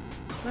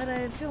 But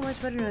I feel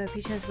much better now that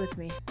Peach-Hand's with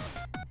me.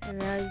 And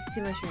now you see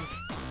my shrink.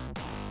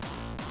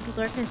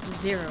 Mental darkness is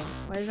 0.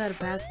 Why is that a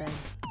bad thing?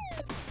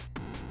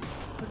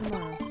 for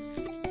tomorrow.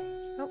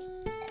 Oh.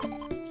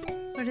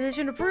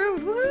 Monetization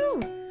approved!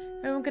 Woohoo!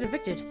 I won't get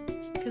evicted.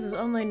 Because those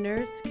online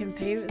nerds can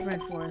pay with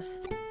rent for us.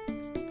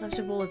 Dodge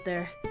a bullet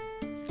there.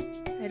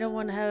 I don't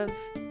want to have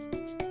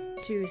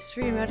to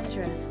stream out of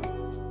stress.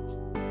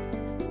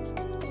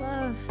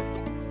 Love.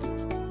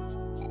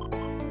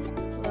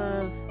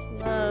 Love.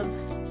 Love.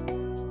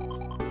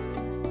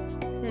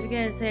 Say it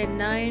again. Say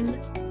 9,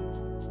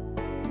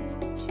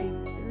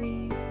 2,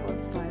 3, 4,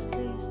 5, 6,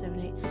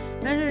 7, 8.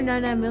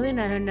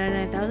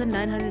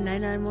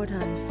 999,999,999 more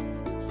times.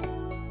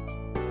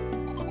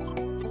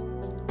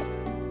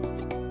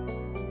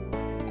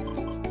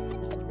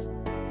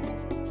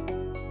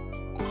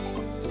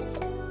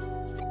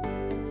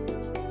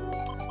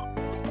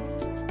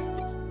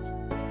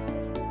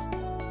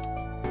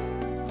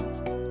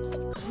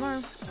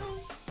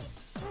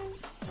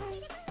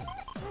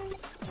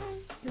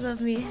 You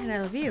love me and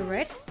I love you,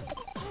 right?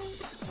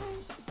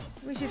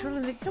 We should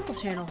totally make a couple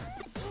channel.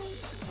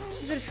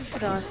 You better food for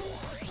thought.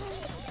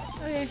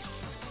 Okay.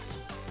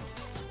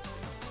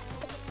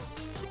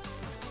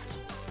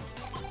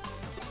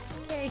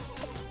 Okay.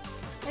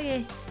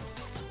 Okay.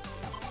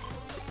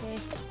 Okay.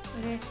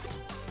 Okay.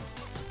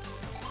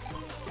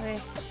 Okay.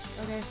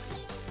 Okay.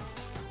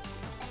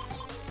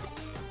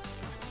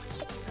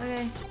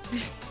 Okay.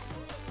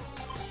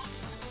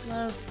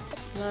 Love.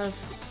 Love.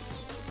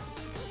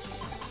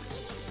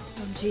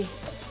 OMG.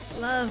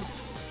 Love.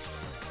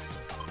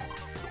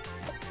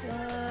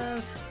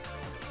 Love.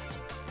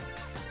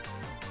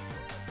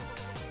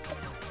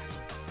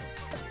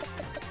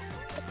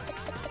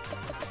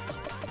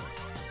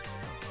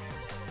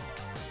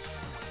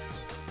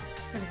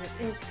 What is it?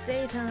 It's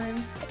daytime.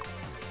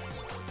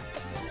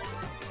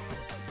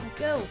 Let's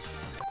go.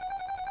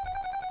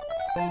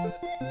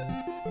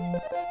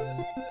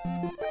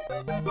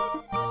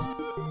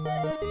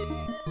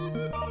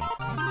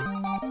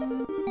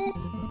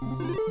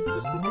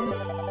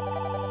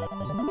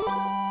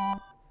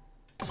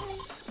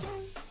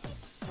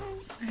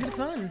 I had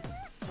fun.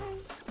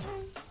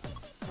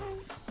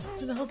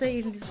 For the whole day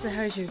eating this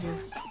harajuku.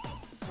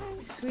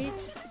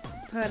 Sweets,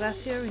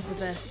 Parasio is the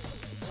best.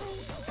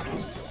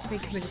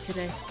 Being committed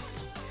today.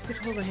 I could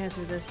hold my hand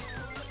through this.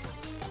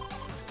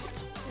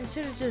 I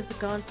should have just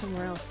gone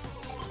somewhere else.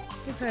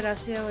 The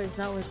Parasio is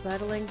not worth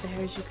battling the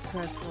harajuku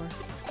cards for.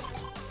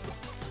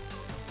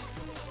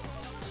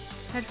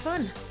 Had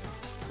fun.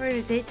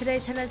 Ready to date today,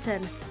 10 out of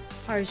 10.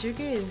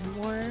 Harajuku is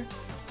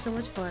so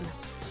much fun.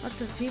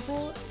 Lots of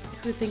people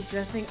who think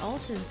dressing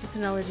alt is a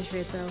personality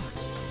trait though.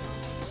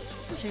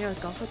 I'll check out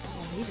golf with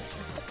Paul later.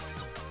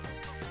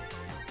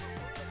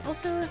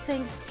 Also,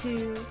 thanks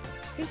to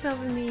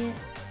helping me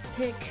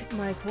pick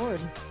my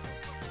cord.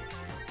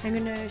 I'm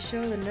gonna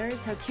show the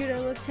nerds how cute I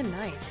look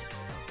tonight.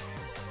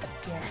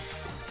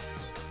 Yes.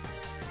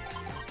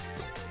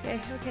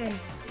 Okay, okay.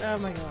 Oh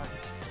my god.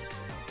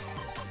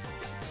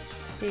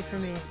 Stay for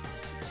me.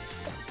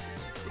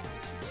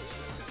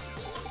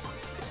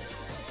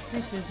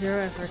 Thanks for 0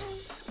 effort.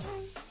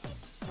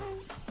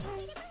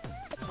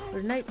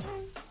 Good night.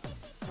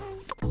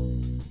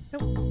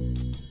 Nope.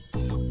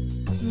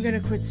 I'm gonna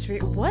quit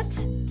straight.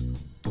 What?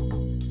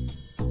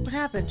 What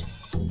happened?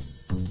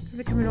 I'm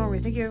becoming normal.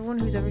 Thank you everyone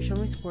who's ever shown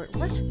me support.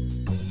 What?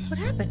 What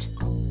happened?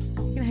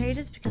 I'm gonna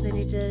hiatus because I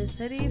need to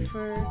study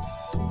for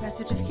my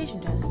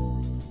certification test.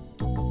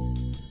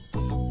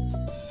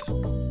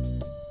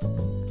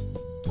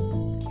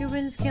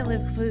 Humans can't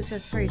live completely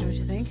stress-free, don't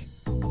you think?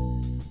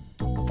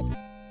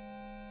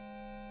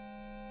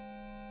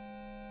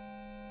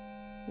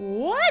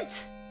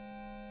 What?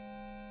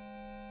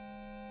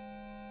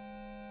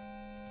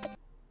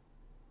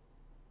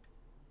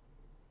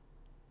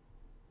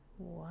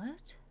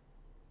 What?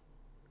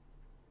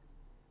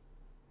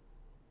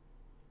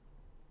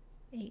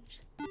 8.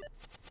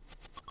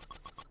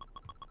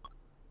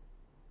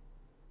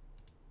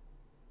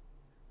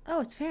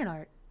 Oh, it's fan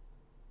art.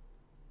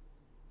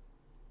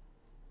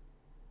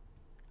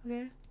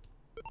 Okay.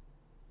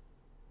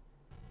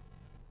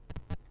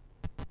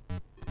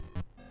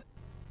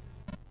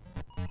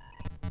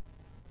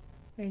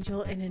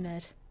 Angel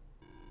Internet.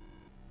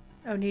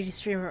 Oh, needy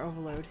streamer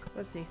overload.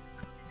 Whoopsie.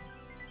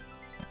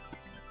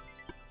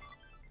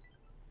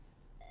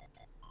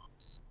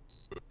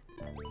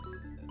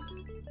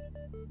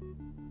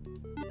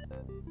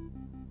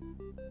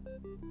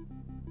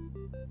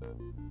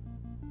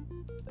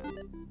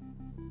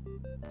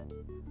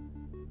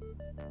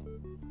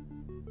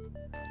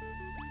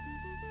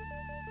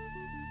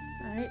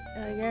 Alright,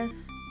 I guess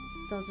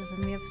I'll just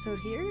end the episode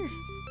here.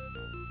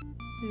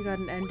 We got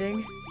an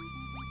ending.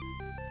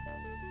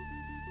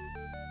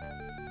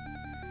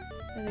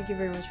 Thank you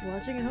very much for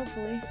watching, and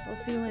hopefully I'll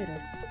see you later.